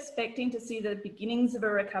people expecting to see the beginnings of a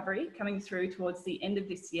recovery coming through towards the end of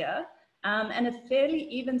this year. And a fairly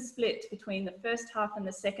even split between the first half and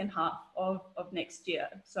the second half of next year.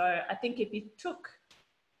 So I think if you took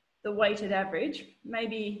the weighted average,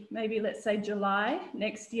 maybe let's say July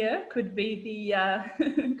next year could be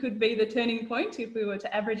the could be the turning point if we were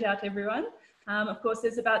to average out everyone. Of course,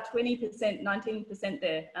 there's about 20%, 19%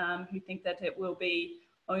 there who think that it will be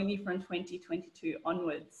only from 2022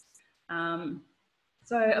 onwards.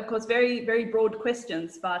 So, of course, very, very broad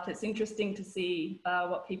questions, but it's interesting to see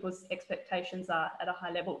what people's expectations are at a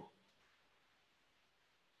high level.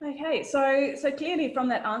 Okay, so clearly from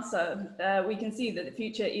that answer, we can see that the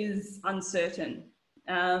future is uncertain,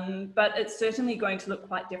 but it's certainly going to look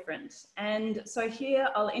quite different. And so here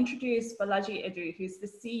I'll introduce Balaji Edu, who's the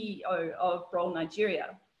CEO of Broll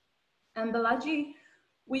Nigeria. And Balaji,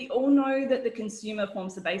 we all know that the consumer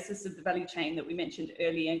forms the basis of the value chain that we mentioned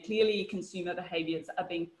earlier, and clearly consumer behaviours are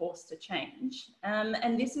being forced to change.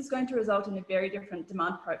 And this is going to result in a very different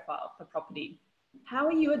demand profile for property. How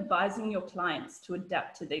are you advising your clients to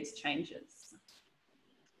adapt to these changes?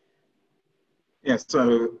 Yes,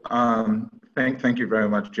 so thank you very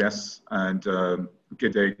much, Jess, and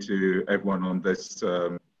good day to everyone on this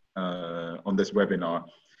webinar.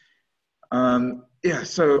 Yeah,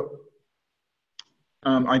 so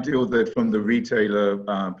I deal that from the retailer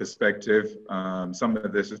perspective. Some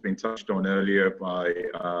of this has been touched on earlier by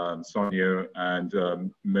Sonia and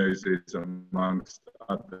Moses, amongst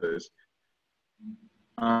others.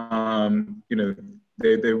 You know,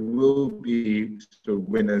 there will be sort of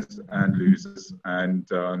winners and losers, and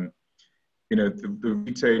you know, the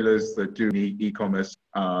retailers that do e-commerce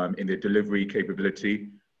in their delivery capability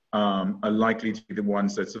are likely to be the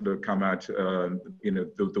ones that sort of come out, you know,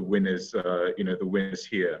 the winners, you know, the winners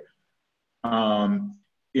here.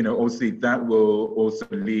 You know, obviously that will also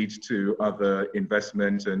lead to other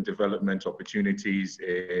investment and development opportunities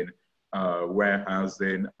in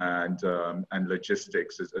warehousing and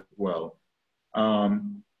logistics as well.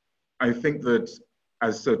 I think that,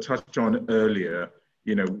 as touched on earlier,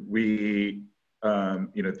 you know, we,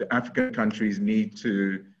 you know, the African countries need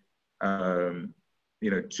to, you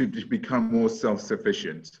know, to become more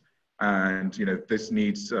self-sufficient, and you know, this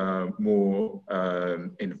needs more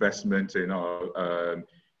investment in our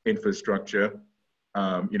infrastructure.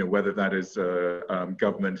 You know, whether that is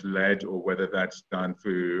government-led or whether that's done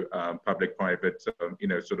through public-private, you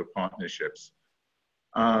know, sort of partnerships.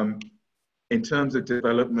 In terms of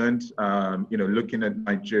development, you know, looking at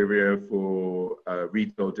Nigeria for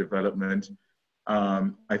retail development,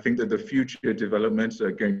 I think that the future developments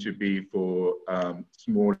are going to be for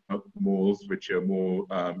small malls, which are more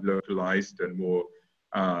localized and more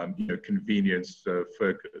convenience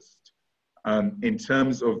focused. In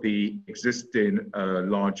terms of the existing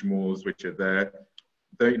large malls which are there,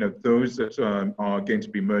 those that are going to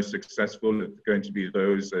be most successful are going to be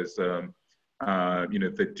those as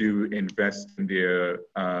that do invest in their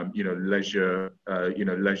leisure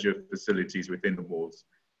facilities within the malls.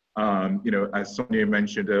 As Sonia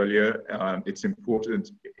mentioned earlier, it's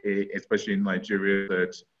important, especially in Nigeria,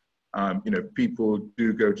 that people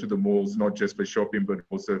do go to the malls not just for shopping, but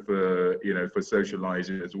also for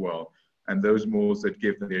socializing as well. And those malls that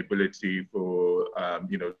give them the ability for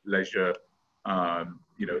leisure,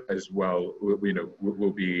 as well,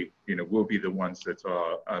 will be the ones that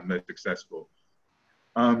are most successful.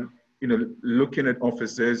 Looking at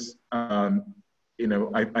offices,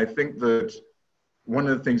 I think that one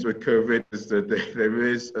of the things with COVID is that there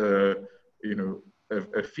is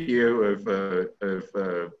a fear of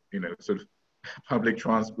sort of public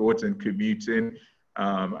transport and commuting.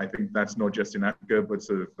 I think that's not just in Africa, but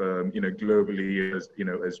sort of globally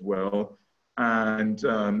as well. And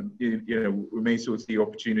we may sort of see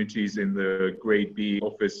opportunities in the Grade B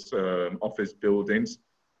office buildings,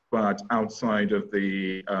 but outside of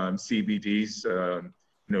the CBDs,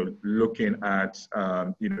 looking at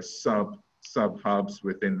sub hubs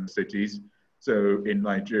within the cities. So in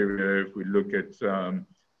Nigeria, if we look at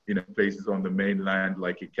places on the mainland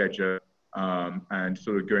like Ikeja, and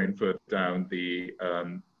sort of going further down the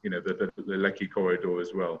Lekki corridor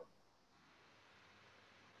as well.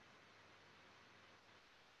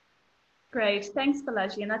 Great, thanks,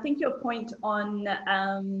 Balaji. And I think your point on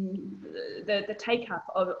the take-up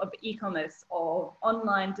of e-commerce or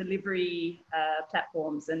online delivery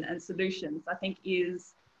platforms and solutions, I think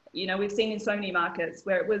is, we've seen in so many markets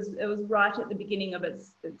where it was right at the beginning of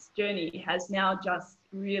its journey, has now just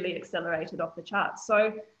really accelerated off the charts.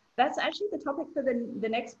 So that's actually the topic for the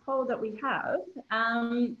next poll that we have,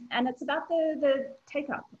 and it's about the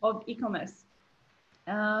take-up of e-commerce.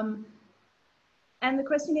 And the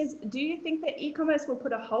question is, do you think that e-commerce will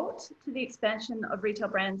put a halt to the expansion of retail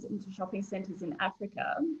brands into shopping centres in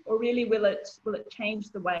Africa, or really will it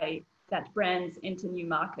change the way that brands enter new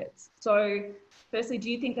markets? So firstly,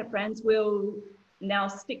 do you think that brands will now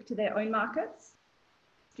stick to their own markets?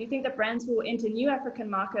 Do you think that brands will enter new African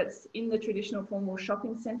markets in the traditional formal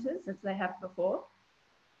shopping centres as they have before?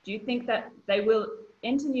 Do you think that they will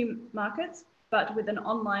enter new markets, but with an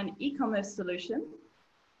online e-commerce solution?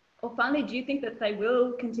 Or finally, do you think that they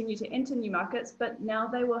will continue to enter new markets, but now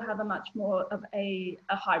they will have a much more of a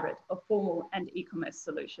hybrid of formal and e-commerce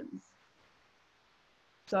solutions?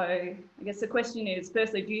 So I guess the question is,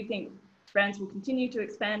 firstly, do you think brands will continue to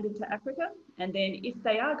expand into Africa? And then if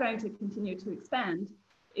they are going to continue to expand,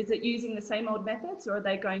 is it using the same old methods, or are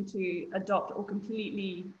they going to adopt or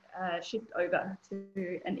completely shift over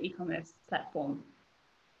to an e-commerce platform?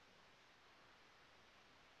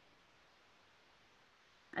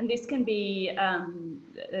 And this can be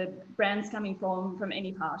brands coming from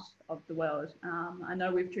any part of the world. I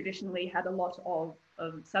know we've traditionally had a lot of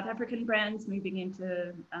South African brands moving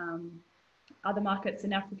into other markets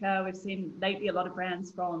in Africa. We've seen lately a lot of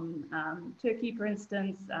brands from Turkey, for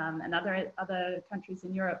instance, and other countries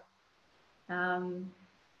in Europe.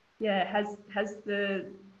 Has the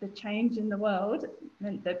change in the world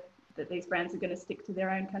meant that these brands are going to stick to their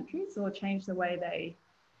own countries or change the way they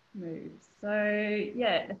move? So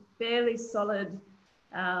yeah, a fairly solid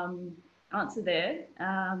answer there,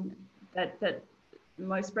 that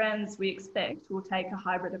most brands we expect will take a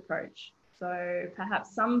hybrid approach. So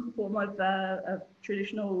perhaps some form of a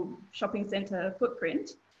traditional shopping centre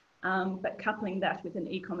footprint, but coupling that with an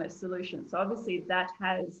e-commerce solution. So obviously that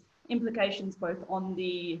has implications both on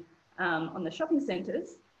the shopping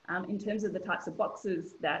centres in terms of the types of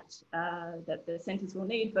boxes that the centres will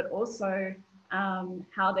need, but also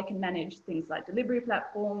how they can manage things like delivery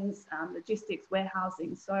platforms, logistics,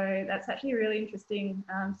 warehousing. So that's actually really interesting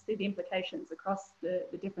to see the implications across the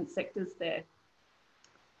different sectors there.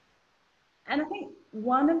 And I think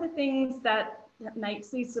one of the things that makes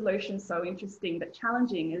these solutions so interesting but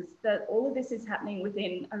challenging is that all of this is happening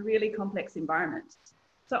within a really complex environment.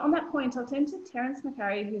 So on that point, I'll turn to Terence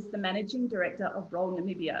McCurry, who's the Managing Director of Broll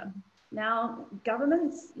Namibia. Now,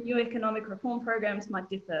 government's new economic reform programs might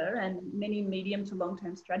differ and many medium to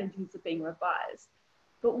long-term strategies are being revised.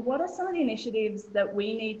 But what are some of the initiatives that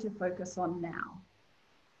we need to focus on now?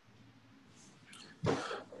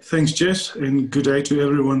 Thanks, Jess, and good day to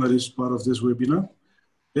everyone that is part of this webinar.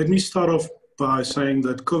 Let me start off by saying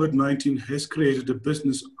that COVID-19 has created a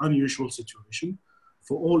business unusual situation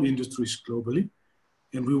for all industries globally.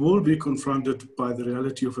 And we will be confronted by the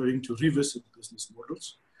reality of having to revisit business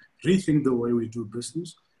models, rethink the way we do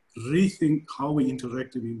business, rethink how we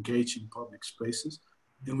interact and engage in public spaces.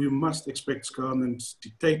 And we must expect governments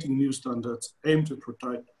dictating new standards aimed at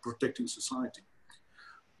protecting society.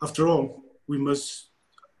 After all, we must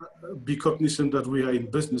be cognizant that we are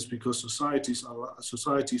in business because societies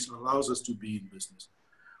allows us to be in business.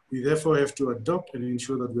 We therefore have to adopt and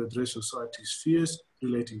ensure that we address society's fears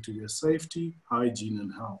relating to their safety, hygiene,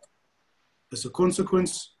 and health. As a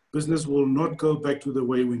consequence, business will not go back to the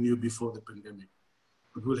way we knew before the pandemic,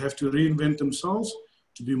 but will have to reinvent themselves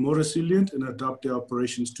to be more resilient and adapt their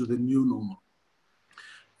operations to the new normal.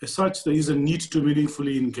 As such, there is a need to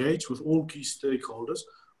meaningfully engage with all key stakeholders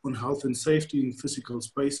on health and safety in physical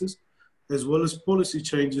spaces, as well as policy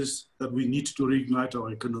changes that we need to reignite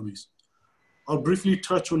our economies. I'll briefly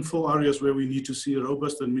touch on 4 areas where we need to see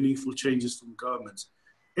robust and meaningful changes from governments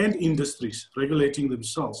and industries regulating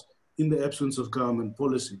themselves in the absence of government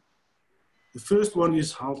policy. The first one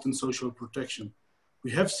is health and social protection.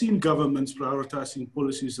 We have seen governments prioritizing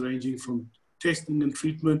policies ranging from testing and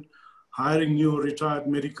treatment, hiring new or retired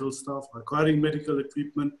medical staff, acquiring medical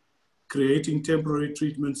equipment, creating temporary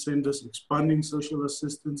treatment centers, expanding social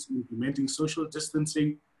assistance, implementing social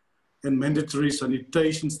distancing, and mandatory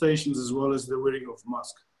sanitation stations, as well as the wearing of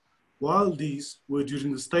masks. While these were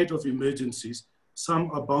during the state of emergencies, some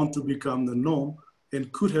are bound to become the norm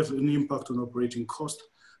and could have an impact on operating costs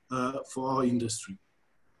for our industry.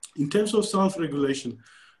 In terms of self-regulation,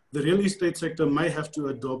 the real estate sector may have to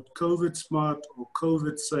adopt COVID-smart or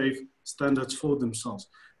COVID-safe standards for themselves.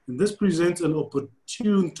 And this presents an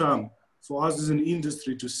opportune time for us as an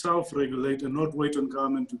industry to self-regulate and not wait on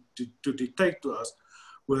government to dictate to us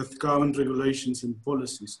with government regulations and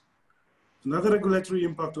policies. Another regulatory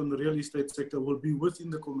impact on the real estate sector will be within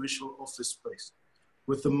the commercial office space.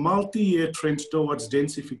 With the multi-year trend towards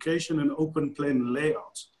densification and open plan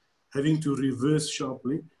layouts having to reverse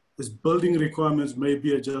sharply as building requirements may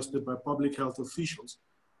be adjusted by public health officials,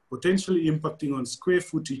 potentially impacting on square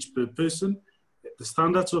footage per person, the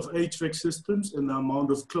standards of HVAC systems, and the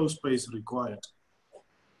amount of closed space required.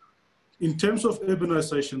 In terms of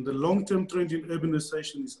urbanization, the long-term trend in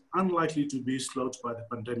urbanization is unlikely to be slowed by the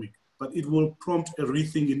pandemic, but it will prompt a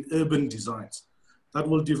rethink in urban designs that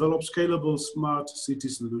will develop scalable smart city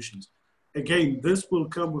solutions. Again, this will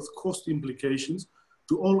come with cost implications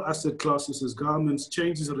to all asset classes as governments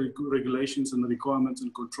changes regulations and requirements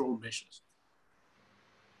and control measures.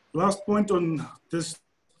 Last point on this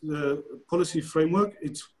policy framework,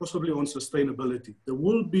 it's possibly on sustainability. There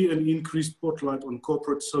will be an increased spotlight on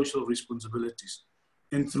corporate social responsibilities.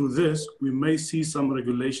 And through this, we may see some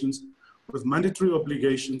regulations with mandatory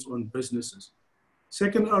obligations on businesses.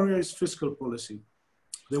 Second area is fiscal policy.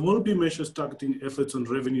 There will be measures targeting efforts on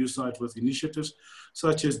revenue side with initiatives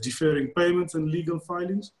such as deferring payments and legal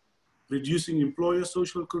filings, reducing employer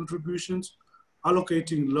social contributions,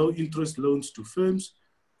 allocating low interest loans to firms,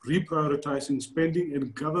 reprioritizing spending,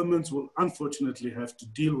 and governments will unfortunately have to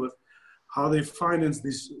deal with how they finance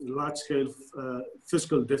these large-scale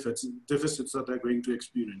fiscal deficits that they're going to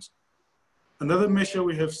experience. Another measure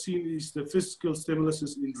we have seen is the fiscal stimulus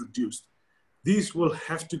is introduced. These will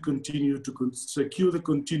have to continue to secure the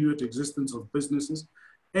continued existence of businesses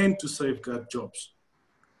and to safeguard jobs.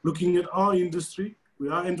 Looking at our industry, we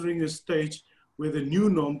are entering a stage where the new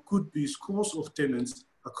norm could be scores of tenants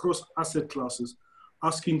across asset classes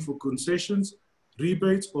asking for concessions,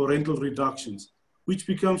 rebates, or rental reductions, which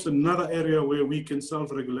becomes another area where we can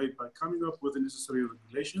self-regulate by coming up with the necessary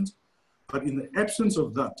regulations. But in the absence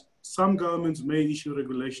of that, some governments may issue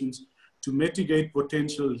regulations to mitigate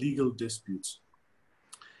potential legal disputes.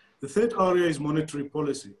 The third area is monetary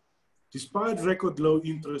policy. Despite record low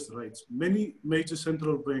interest rates, many major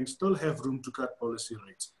central banks still have room to cut policy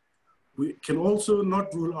rates. We can also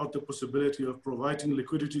not rule out the possibility of providing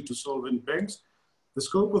liquidity to solvent banks. The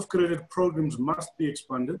scope of credit programs must be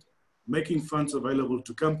expanded, making funds available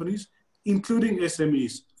to companies, including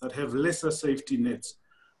SMEs that have lesser safety nets,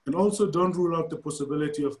 and also don't rule out the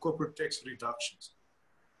possibility of corporate tax reductions.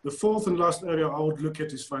 The fourth and last area I would look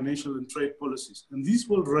at is financial and trade policies, and these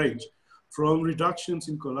will range from reductions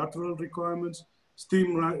in collateral requirements,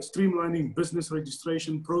 streamlining business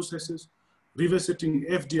registration processes, revisiting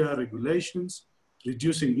FDI regulations,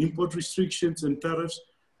 reducing import restrictions and tariffs,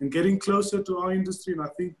 and getting closer to our industry, and I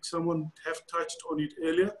think someone have touched on it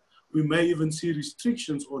earlier, we may even see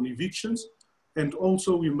restrictions on evictions, and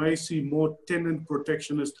also we may see more tenant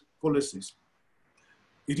protectionist policies.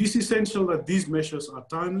 It is essential that these measures are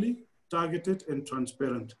timely, targeted, and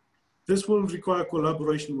transparent. This will require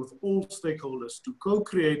collaboration with all stakeholders to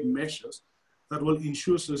co-create measures that will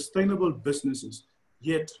ensure sustainable businesses,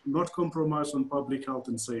 yet not compromise on public health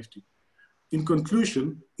and safety. In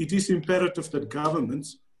conclusion, it is imperative that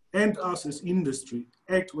governments and us as industry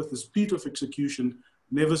act with the speed of execution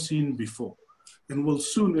never seen before, and will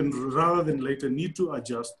soon and rather than later need to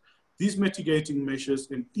adjust these mitigating measures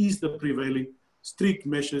and ease the prevailing strict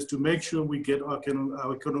measures to make sure we get our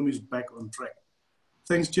economies back on track.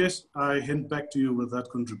 Thanks, Jess. I hand back to you with that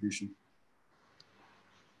contribution.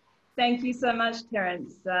 Thank you so much,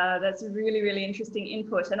 Terence. That's a really, really interesting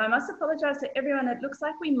input. And I must apologize to everyone. It looks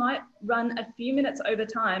like we might run a few minutes over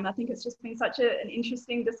time. I think it's just been such an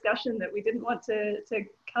interesting discussion that we didn't want to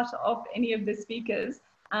cut off any of the speakers.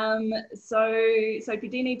 So if you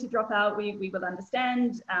do need to drop out, we will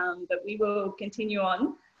understand, but we will continue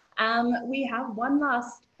on. We have one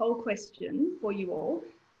last poll question for you all.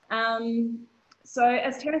 So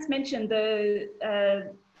as Terence mentioned, the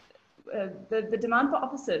demand for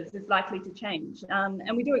offices is likely to change,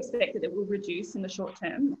 and we do expect that it will reduce in the short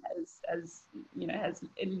term as you know, as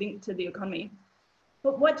linked to the economy.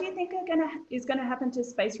 But what do you think is going to happen to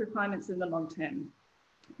space requirements in the long term?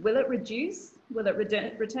 Will it reduce? Will it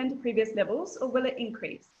return to previous levels, or will it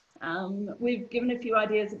increase? We've given a few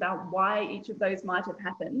ideas about why each of those might have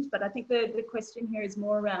happened, but I think the question here is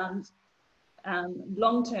more around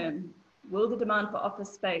long term. Will the demand for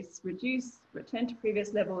office space reduce, return to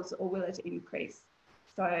previous levels, or will it increase?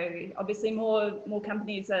 So obviously more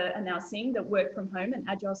companies are now seeing that work from home and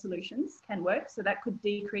agile solutions can work, so that could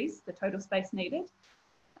decrease the total space needed.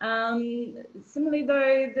 Similarly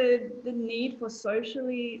though, the need for social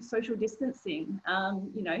distancing,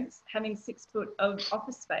 you know, having 6 foot of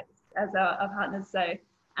office space, as our partners say,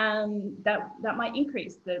 that might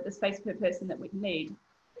increase the space per person that we need.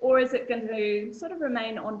 Or is it going to sort of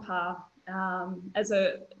remain on par,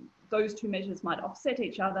 those two measures might offset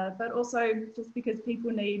each other, but also just because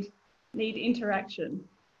people need interaction.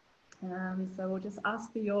 So we'll just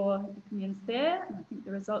ask for your opinions there. I think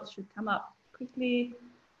the results should come up quickly.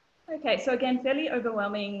 Okay, so again, fairly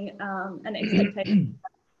overwhelming an expectation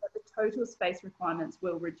that the total space requirements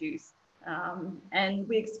will reduce. And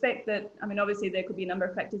we expect that, I mean, obviously there could be a number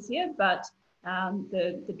of factors here, but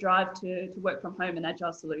the drive to work from home and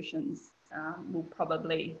agile solutions will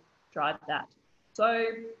probably drive that.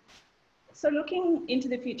 So looking into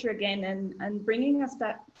the future again and bringing us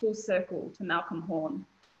back full circle to Malcolm Horn.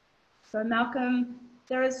 So Malcolm,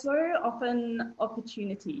 there is so often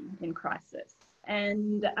opportunity in crisis,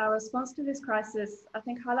 and our response to this crisis, I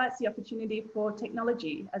think, highlights the opportunity for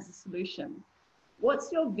technology as a solution.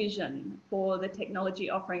 What's your vision for the technology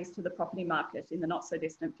offerings to the property market in the not so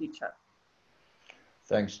distant future?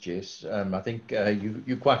 Thanks, Jess. I think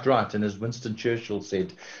you're quite right. And as Winston Churchill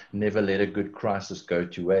said, never let a good crisis go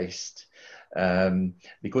to waste.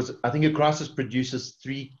 Because I think a crisis produces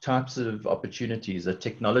 3 types of opportunities: a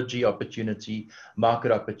technology opportunity,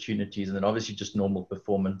 market opportunities, and then obviously just normal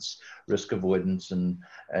performance, risk avoidance, and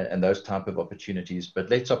those type of opportunities. But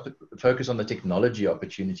let's focus on the technology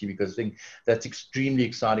opportunity, because I think that's extremely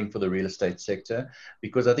exciting for the real estate sector,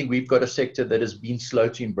 because I think we've got a sector that has been slow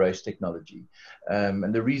to embrace technology.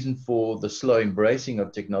 And the reason for the slow embracing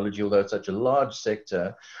of technology, although it's such a large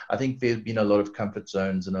sector, I think there's been a lot of comfort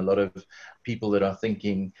zones and a lot of people that are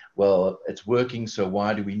thinking, well, it's working, so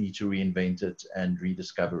why do we need to reinvent it and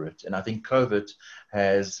rediscover it? And I think COVID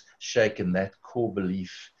has shaken that core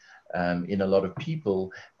belief in a lot of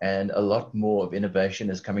people, and a lot more of innovation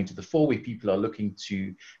is coming to the fore, where people are looking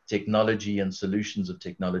to technology and solutions of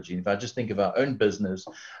technology. And if I just think of our own business,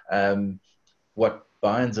 what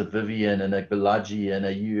binds a Vivian and a Balaji and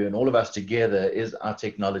a you and all of us together is our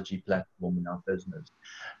technology platform in our business.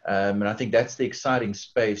 And I think that's the exciting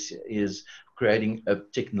space, is creating a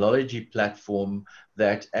technology platform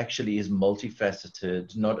that actually is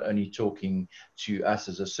multifaceted, not only talking to us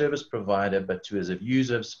as a service provider, but to as a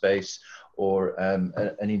user of space or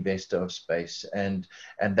an investor of space. And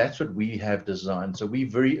that's what we have designed. So we're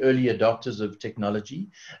very early adopters of technology.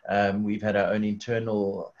 We've had our own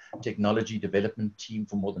internal technology development team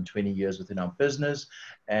for more than 20 years within our business.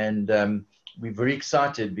 And we're very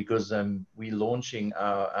excited because we're launching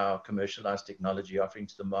our commercialized technology offering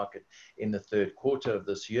to the market in the 3rd quarter of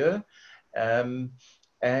this year.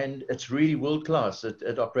 And it's really world-class.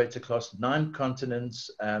 It operates across 9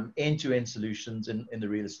 continents, end-to-end solutions in the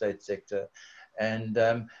real estate sector. And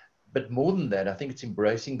but more than that, I think it's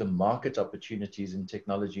embracing the market opportunities in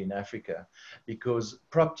technology in Africa, because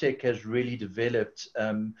PropTech has really developed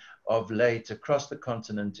of late across the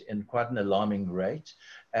continent in quite an alarming rate.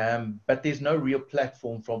 But there's no real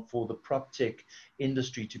platform for the PropTech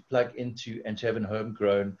industry to plug into and to have a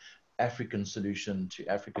homegrown African solution to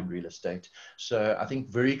African real estate. So I think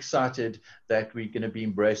very excited that we're going to be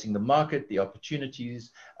embracing the market, the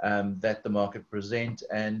opportunities that the market present.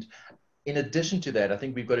 And in addition to that, I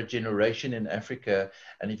think we've got a generation in Africa,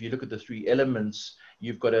 and if you look at the three elements,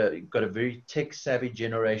 you've got a very tech-savvy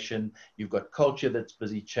generation, you've got culture that's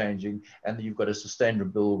busy changing, and you've got a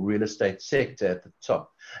sustainable real estate sector at the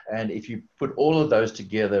top. And if you put all of those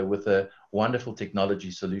together with a wonderful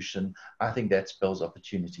technology solution, I think that spells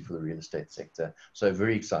opportunity for the real estate sector. So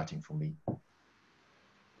very exciting for me.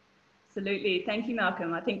 Absolutely. Thank you,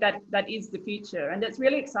 Malcolm. I think that is the future, and it's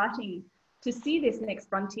really exciting to see this next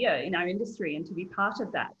frontier in our industry and to be part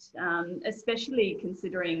of that, especially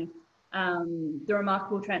considering the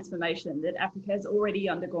remarkable transformation that Africa has already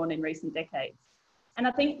undergone in recent decades. And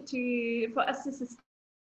I think for us to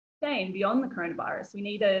sustain beyond the coronavirus, we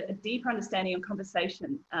need a deeper understanding and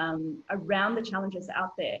conversation around the challenges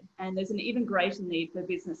out there. And there's an even greater need for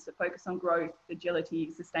business to focus on growth,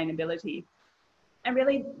 agility, sustainability. And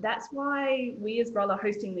really, that's why we as Broll are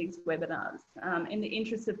hosting these webinars in the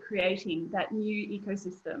interest of creating that new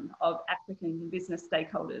ecosystem of African business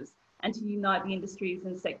stakeholders and to unite the industries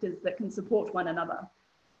and sectors that can support one another.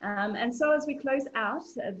 And so as we close out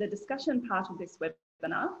the discussion part of this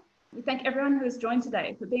webinar, we thank everyone who has joined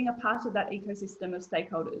today for being a part of that ecosystem of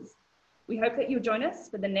stakeholders. We hope that you'll join us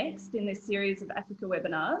for the next in this series of Africa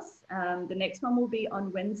webinars. The next one will be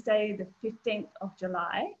on Wednesday, the 15th of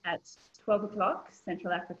July at 12 o'clock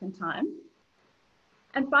Central African time.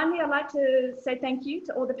 And finally, I'd like to say thank you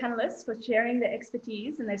to all the panelists for sharing their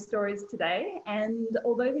expertise and their stories today. And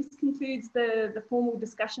although this concludes the formal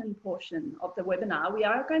discussion portion of the webinar, we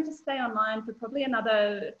are going to stay online for probably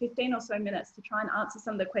another 15 or so minutes to try and answer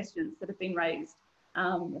some of the questions that have been raised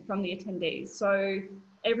from the attendees. So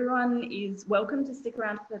everyone is welcome to stick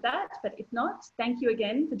around for that, but if not, thank you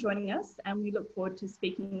again for joining us, and we look forward to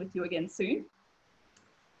speaking with you again soon.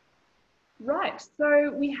 Right,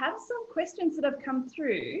 so we have some questions that have come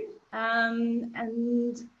through,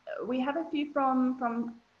 and we have a few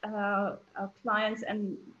from our clients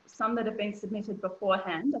and some that have been submitted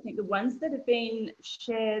beforehand. I think the ones that have been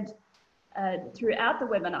shared throughout the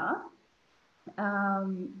webinar,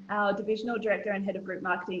 our divisional director and head of group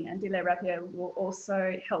marketing, Andile Rapier, will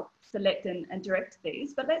also help select and direct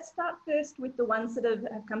these. But let's start first with the ones that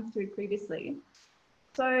have come through previously.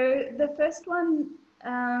 So the first one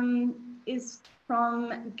is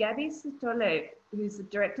from Gabby Sitole, who's the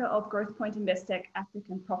director of Growth Point Investec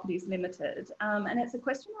African Properties Limited. And it's a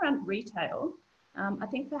question around retail. I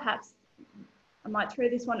think perhaps I might throw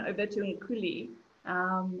this one over to Nkuli,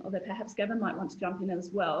 although perhaps Gavin might want to jump in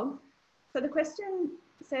as well. So the question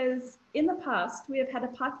says, in the past, we have had a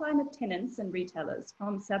pipeline of tenants and retailers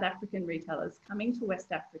from South African retailers coming to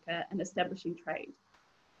West Africa and establishing trade.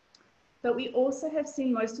 But we also have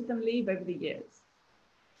seen most of them leave over the years.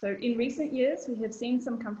 So in recent years, we have seen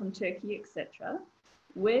some come from Turkey, etc.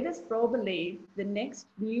 Where does Broll believe the next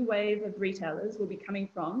new wave of retailers will be coming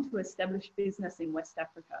from to establish business in West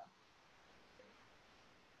Africa?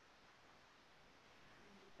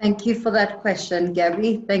 Thank you for that question,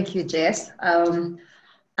 Gabby. Thank you, Jess.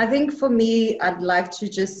 I think for me, I'd like to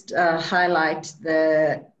just highlight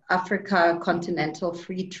the Africa Continental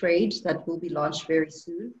Free Trade that will be launched very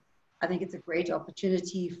soon. I think it's a great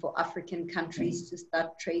opportunity for African countries to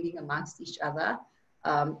start trading amongst each other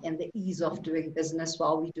and the ease of doing business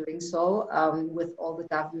while we're doing so, with all the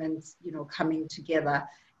governments, coming together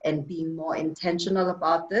and being more intentional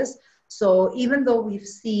about this. So even though we've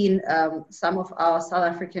seen some of our South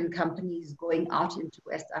African companies going out into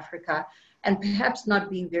West Africa and perhaps not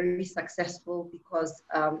being very successful because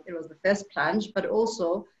it was the first plunge, but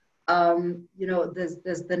also,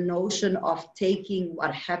 there's the notion of taking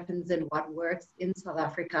what happens and what works in South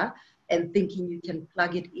Africa and thinking you can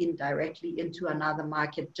plug it in directly into another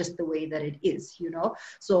market just the way that it is,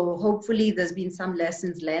 So hopefully there's been some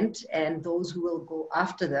lessons learned, and those who will go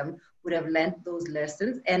after them would have learned those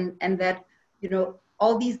lessons, and that,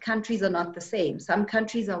 all these countries are not the same. Some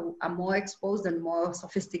countries are more exposed and more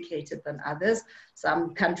sophisticated than others.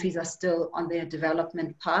 Some countries are still on their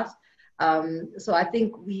development path. So I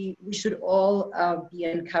think we should all be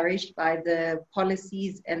encouraged by the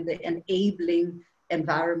policies and the enabling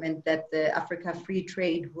environment that the Africa Free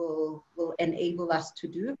Trade will enable us to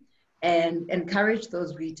do, and encourage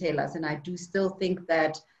those retailers. And I do still think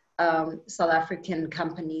that South African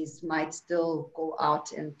companies might still go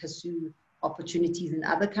out and pursue opportunities in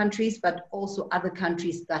other countries, but also other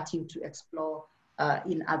countries starting to explore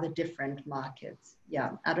in other different markets.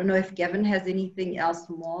 Yeah, I don't know if Gavin has anything else,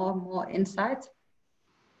 more insight.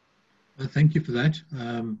 Thank you for that.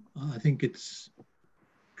 I think it's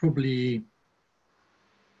probably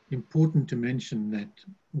important to mention that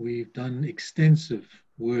we've done extensive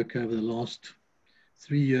work over the last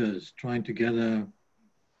 3 years trying to gather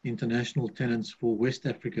international tenants for West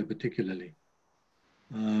Africa particularly,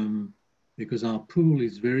 because our pool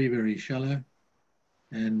is very, very shallow,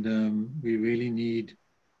 and we really need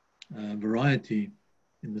variety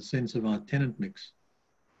in the sense of our tenant mix.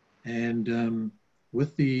 And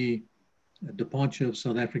with the departure of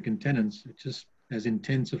South African tenants, it just has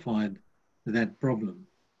intensified that problem.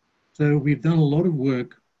 So we've done a lot of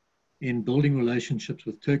work in building relationships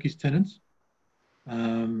with Turkish tenants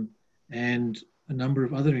and a number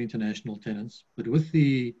of other international tenants. But with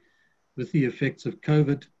the effects of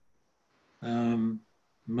COVID,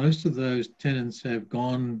 most of those tenants have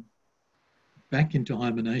gone back into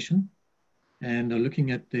hibernation and are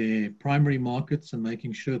looking at their primary markets and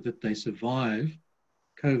making sure that they survive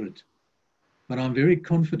COVID. But I'm very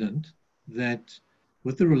confident that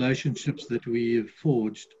with the relationships that we have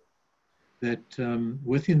forged, that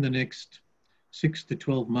within the next 6 to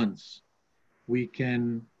 12 months, we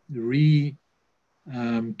can reconnect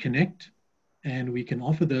and we can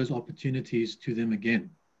offer those opportunities to them again.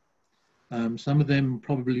 Some of them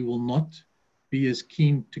probably will not be as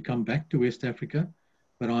keen to come back to West Africa,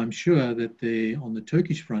 but I'm sure that they, on the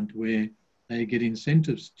Turkish front, where they get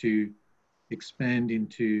incentives to expand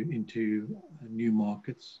into new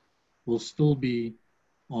markets, will still be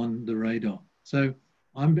on the radar. So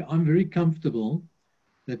I'm very comfortable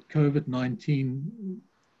that COVID-19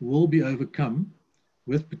 will be overcome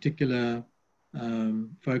with particular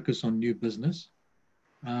focus on new business.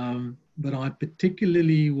 But I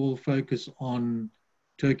particularly will focus on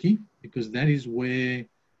Turkey, because that is where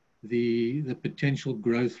the potential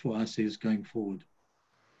growth for us is going forward.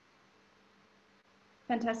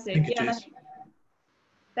 Fantastic. Thank you, Yeah, Jess.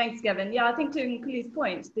 thanks, Gavin. Yeah, I think to Nkuli's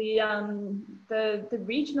point, the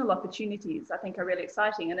regional opportunities I think are really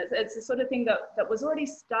exciting, and it's the sort of thing that was already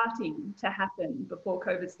starting to happen before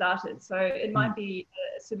COVID started. So it might be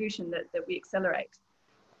a solution that we accelerate.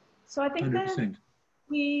 So I think 100%.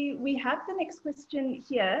 we have the next question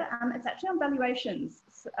here. It's actually on valuations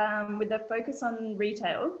with a focus on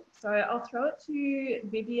retail. So I'll throw it to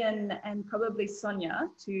Vivian and probably Sonia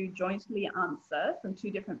to jointly answer from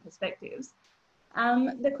two different perspectives.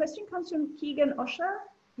 The question comes from Keegan Osher,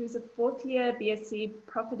 who's a fourth year BSc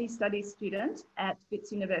Property Studies student at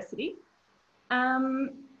Wits University.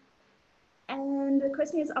 And the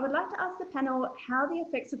question is, I would like to ask the panel how the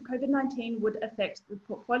effects of COVID-19 would affect the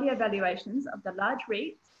portfolio valuations of the large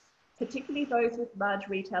REITs, particularly those with large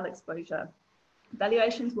retail exposure.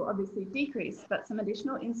 Valuations will obviously decrease, but some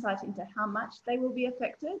additional insight into how much they will be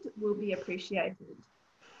affected will be appreciated.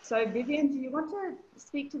 So Vivian, do you want to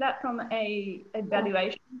speak to that from a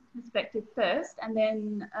valuation perspective first, and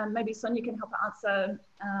then maybe Sonia can help answer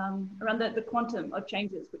around the quantum of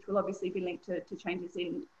changes, which will obviously be linked to changes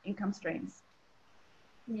in income streams.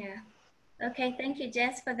 Yeah, okay, thank you,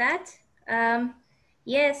 Jess, for that.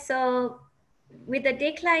 Yes, so with the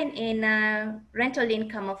decline in rental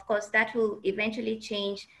income, of course, that will eventually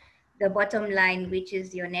change the bottom line, which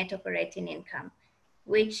is your net operating income,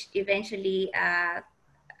 which eventually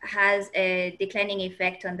has a declining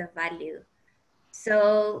effect on the value.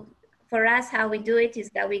 So for us, how we do it is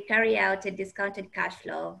that we carry out a discounted cash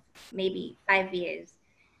flow, maybe 5 years.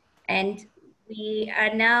 And we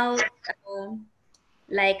are now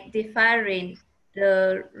like deferring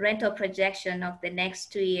the rental projection of the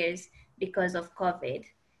next 2 years because of COVID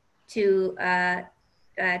to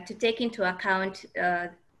take into account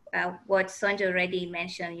what Sonja already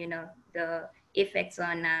mentioned, you know, the effects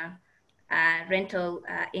on rental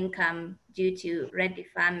income due to rent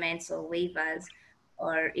deferments or waivers,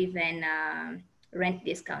 or even rent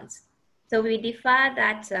discounts. So we defer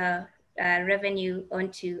that revenue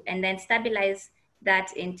onto, and then stabilize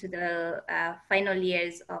that into the final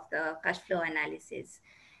years of the cash flow analysis.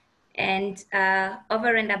 And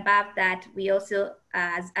over and above that, we also,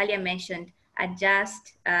 as earlier mentioned,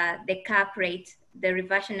 adjust the cap rate, the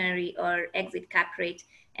reversionary or exit cap rate,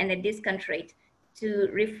 and the discount rate to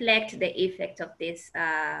reflect the effect of this,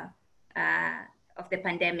 of the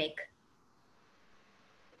pandemic.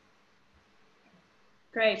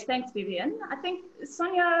 Great, thanks, Vivian. I think,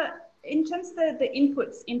 Sonia, in terms of the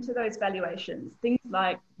inputs into those valuations, things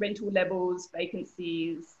like rental levels,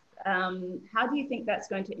 vacancies, how do you think that's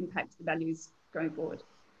going to impact the values going forward?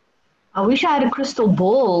 I wish I had a crystal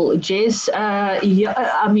ball, Jess.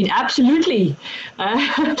 Yeah, I mean, absolutely.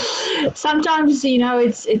 Sometimes, you know,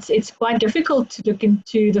 it's quite difficult to look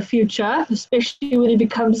into the future, especially when it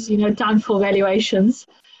becomes, you know, time for valuations.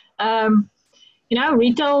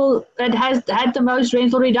 retail that has had the most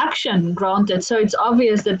rental reduction granted, so it's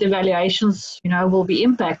obvious that the valuations, will be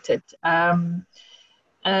impacted.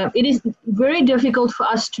 It is very difficult for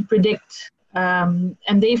us to predict, and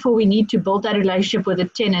therefore we need to build that relationship with the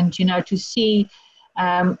tenant, to see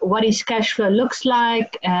what his cash flow looks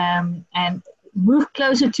like, and move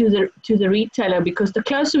closer to the retailer, because the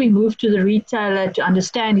closer we move to the retailer to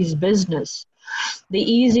understand his business, the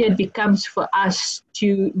easier it becomes for us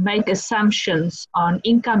to make assumptions on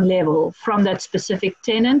income level from that specific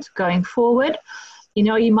tenant going forward.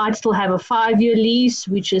 He might still have a 5-year lease,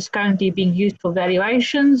 which is currently being used for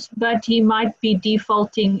valuations, but he might be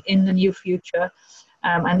defaulting in the near future.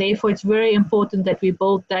 And therefore, it's very important that we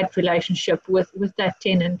build that relationship with that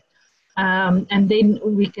tenant. And then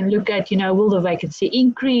we can look at, will the vacancy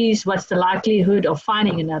increase? What's the likelihood of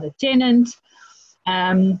finding another tenant?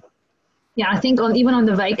 I think even on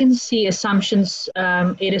the vacancy assumptions,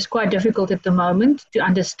 it is quite difficult at the moment to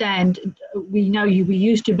understand. We know we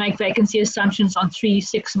used to make vacancy assumptions on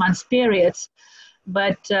 3-6 months periods,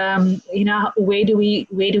 but where do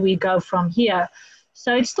we go from here?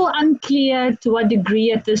 So it's still unclear to what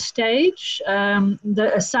degree at this stage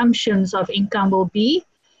the assumptions of income will be.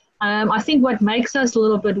 I think what makes us a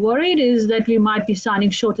little bit worried is that we might be signing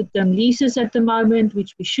shorter-term leases at the moment,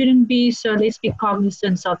 which we shouldn't be. So let's be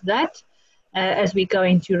cognizant of that as we go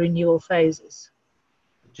into renewal phases.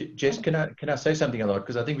 Jess, can I say something on that?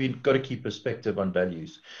 Because I think we've got to keep perspective on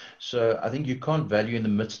values. So I think you can't value in the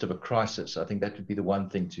midst of a crisis. I think that would be the one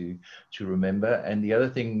thing to remember. And the other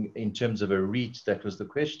thing, in terms of a REIT, that was the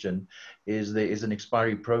question, is there is an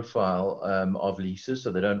expiry profile of leases,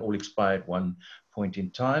 so they don't all expire at one point in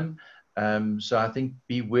time. So I think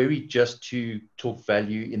be wary just to talk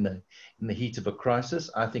value in the heat of a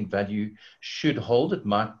crisis. I think value should hold. It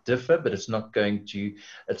might differ, but it's not going to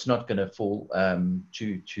fall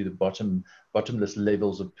to the bottomless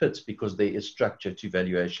levels of pits, because there is structure to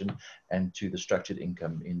valuation and to the structured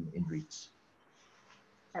income in REITs.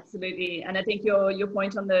 Absolutely, and I think your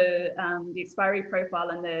point on the expiry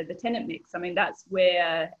profile and the tenant mix, I mean, that's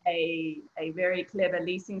where a very clever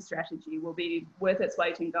leasing strategy will be worth its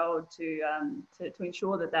weight in gold to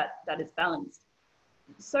ensure that is balanced.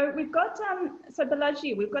 So we've got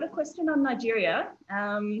Balaji, we've got a question on Nigeria.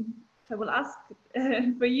 So we'll ask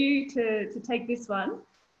for you to take this one.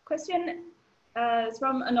 Question is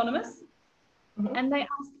from Anonymous, and they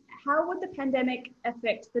ask, how would the pandemic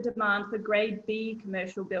affect the demand for Grade B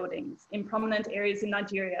commercial buildings in prominent areas in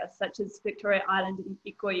Nigeria, such as Victoria Island and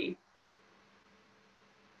Ikoyi?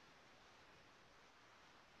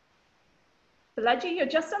 Balaji, you're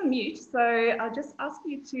just on mute, so I'll just ask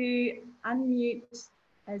you to unmute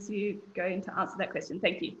as you go in to answer that question.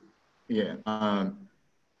 Thank you. Yeah.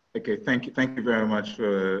 Okay. Thank you very much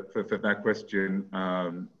for that question.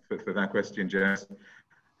 For that question, Jess.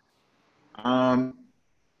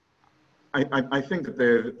 I think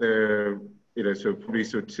that there probably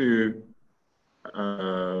two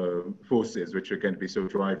forces which are going to be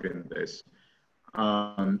driving this.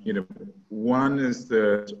 One is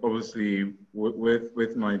that obviously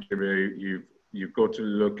with Nigeria, you've got to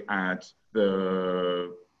look at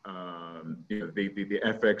the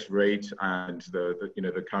FX rate and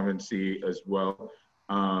the currency as well,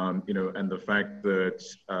 and the fact that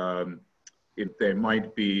there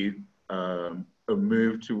might be a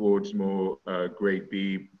move towards more Grade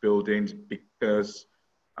B buildings, because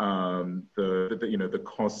the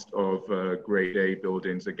cost of Grade A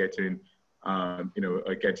buildings are getting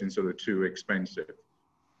too expensive.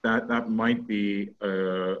 That might be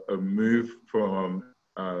a move from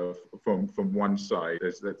one side.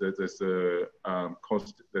 There's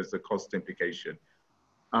a cost implication.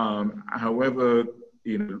 However,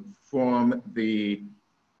 from the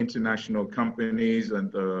international companies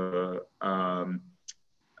and the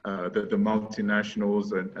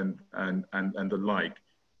multinationals and the like,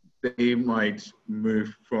 they might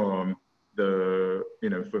move from the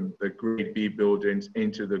Grade B buildings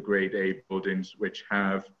into the Grade A buildings, which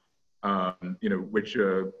have which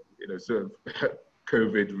are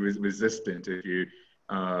COVID resistant. If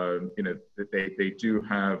they do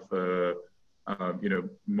have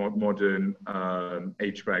modern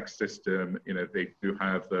HVAC system. They do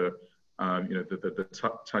have the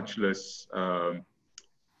touchless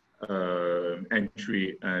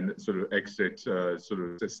entry and exit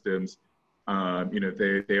systems.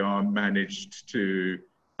 They are managed to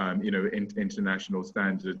international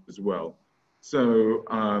standards as well. So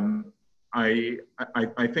I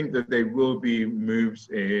think that there will be moves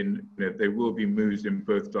in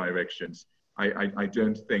both directions. I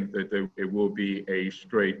don't think that it will be a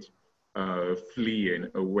straight fleeing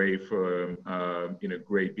away from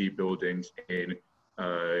Grade B buildings in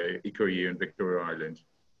Ikoyi and Victoria Island.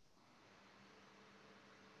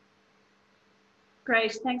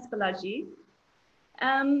 Great, thanks Balaji.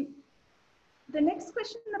 The next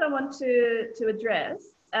question that I want to address,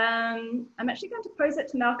 I'm actually going to pose it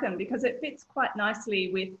to Malcolm because it fits quite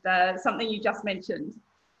nicely with something you just mentioned.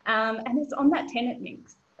 And it's on that tenant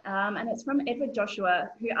mix. And it's from Edward Joshua,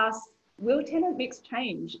 who asks, will tenant mix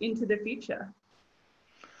change into the future?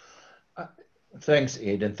 Thanks,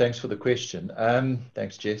 Ed, and thanks for the question.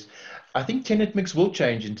 Thanks, Jess. I think tenant mix will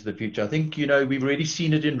change into the future. I think, we've already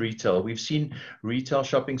seen it in retail. We've seen retail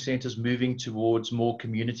shopping centers moving towards more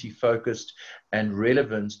community-focused and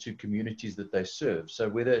relevance to communities that they serve. So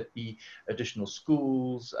whether it be additional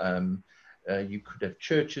schools, you could have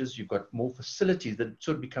churches, you've got more facilities that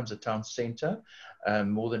sort of becomes a town center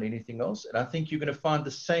more than anything else. And I think you're going to find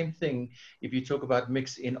the same thing if you talk about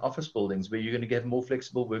mix in office buildings, where you're going to get more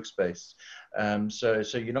flexible workspace.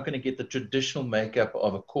 So you're not going to get the traditional makeup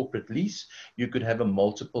of a corporate lease. You could have a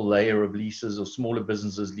multiple layer of leases or smaller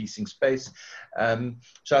businesses leasing space.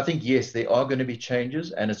 So I think, yes, there are going to be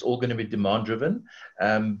changes and it's all going to be demand driven.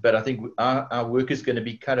 But I think our work is going to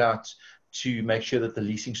be cut out to make sure that the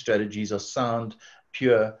leasing strategies are sound,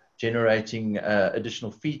 pure, generating additional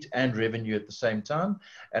feet and revenue at the same time.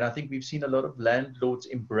 And I think we've seen a lot of landlords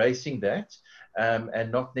embracing that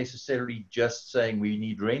and not necessarily just saying we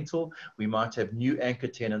need rental. We might have new anchor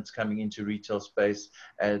tenants coming into retail space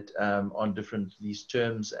on different lease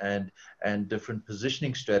terms, and different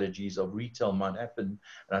positioning strategies of retail might happen,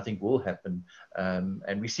 and I think will happen.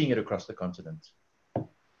 And we're seeing it across the continent.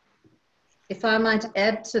 If I might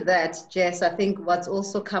add to that, Jess, I think what's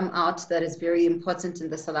also come out that is very important in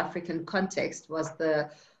the South African context was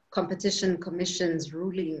the Competition Commission's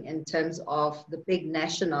ruling in terms of the big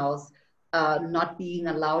nationals not being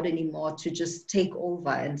allowed anymore to just take over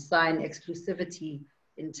and sign exclusivity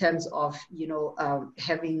in terms of,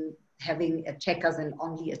 having a Checkers and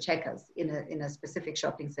only a Checkers in a specific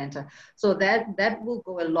shopping center. So that will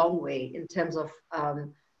go a long way in terms of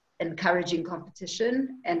encouraging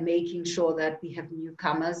competition and making sure that we have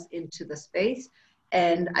newcomers into the space.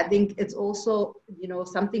 And I think it's also,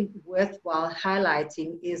 something worthwhile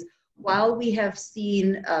highlighting is, while we have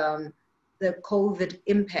seen the COVID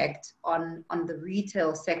impact on the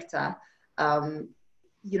retail sector,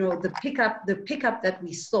 the pickup that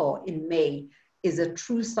we saw in May is a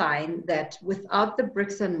true sign that without the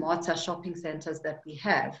bricks and mortar shopping centers that we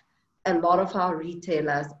have, a lot of our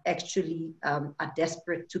retailers actually are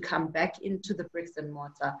desperate to come back into the bricks and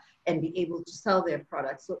mortar and be able to sell their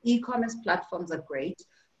products. So e-commerce platforms are great,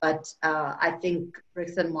 but I think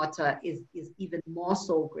bricks and mortar is even more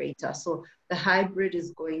so greater. So the hybrid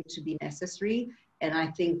is going to be necessary. And I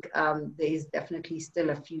think there is definitely still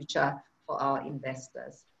a future for our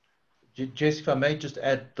investors. Jess, if I may just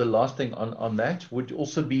add, the last thing on that would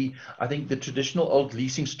also be, I think the traditional old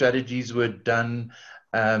leasing strategies were done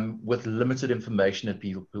with limited information at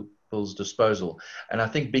people's disposal. And I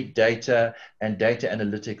think big data and data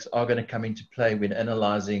analytics are going to come into play when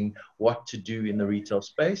analyzing what to do in the retail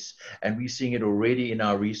space. And we're seeing it already in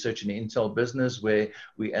our research and intel business, where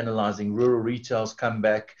we're analyzing rural retails come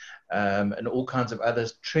back and all kinds of other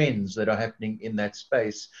trends that are happening in that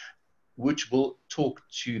space, which will talk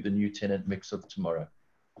to the new tenant mix of tomorrow.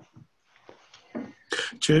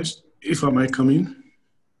 Jess, if I may come in.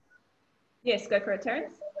 Yes, go for it,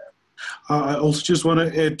 Terence. I also just want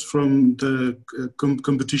to add from the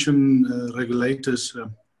competition regulators,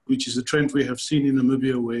 which is a trend we have seen in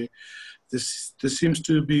Namibia, where this seems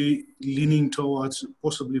to be leaning towards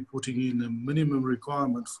possibly putting in a minimum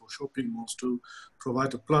requirement for shopping malls to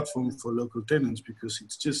provide a platform for local tenants, because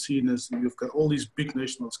it's just seen as you've got all these big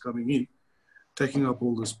nationals coming in, taking up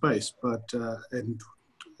all the space, but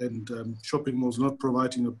shopping malls not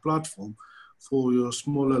providing a platform for your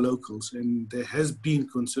smaller locals. And there has been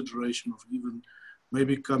consideration of even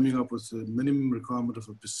maybe coming up with a minimum requirement of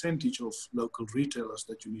a percentage of local retailers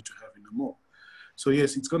that you need to have in a mall. So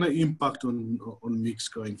yes, it's going to impact on mix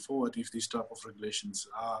going forward if these type of regulations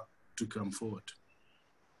are to come forward.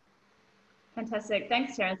 Fantastic,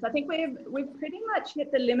 thanks Terence. I think we've pretty much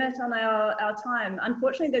hit the limit on our time.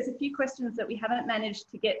 Unfortunately, there's a few questions that we haven't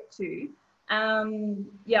managed to get to.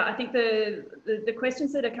 Yeah, I think the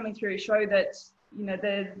questions that are coming through show that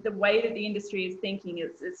the way that the industry is thinking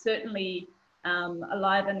is certainly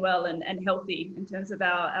alive and well and healthy in terms of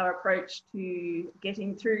our approach to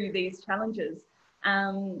getting through these challenges.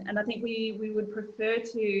 And I think we would prefer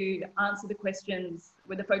to answer the questions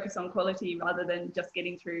with a focus on quality rather than just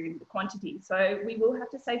getting through the quantity. So we will have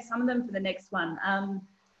to save some of them for the next one.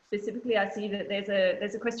 specifically, I see that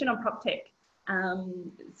there's a question on prop tech.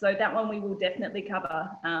 So that one we will definitely cover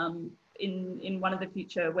in one of the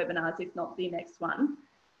future webinars, if not the next one.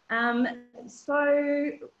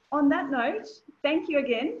 So on that note, thank you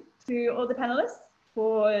again to all the panelists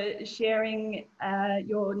for sharing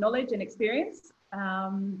your knowledge and experience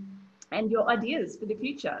and your ideas for the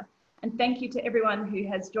future. And thank you to everyone who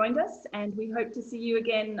has joined us, and we hope to see you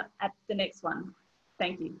again at the next one.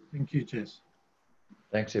 Thank you. Thank you, Jess.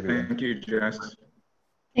 Thanks, everyone. Thank you, Jess.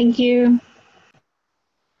 Thank you.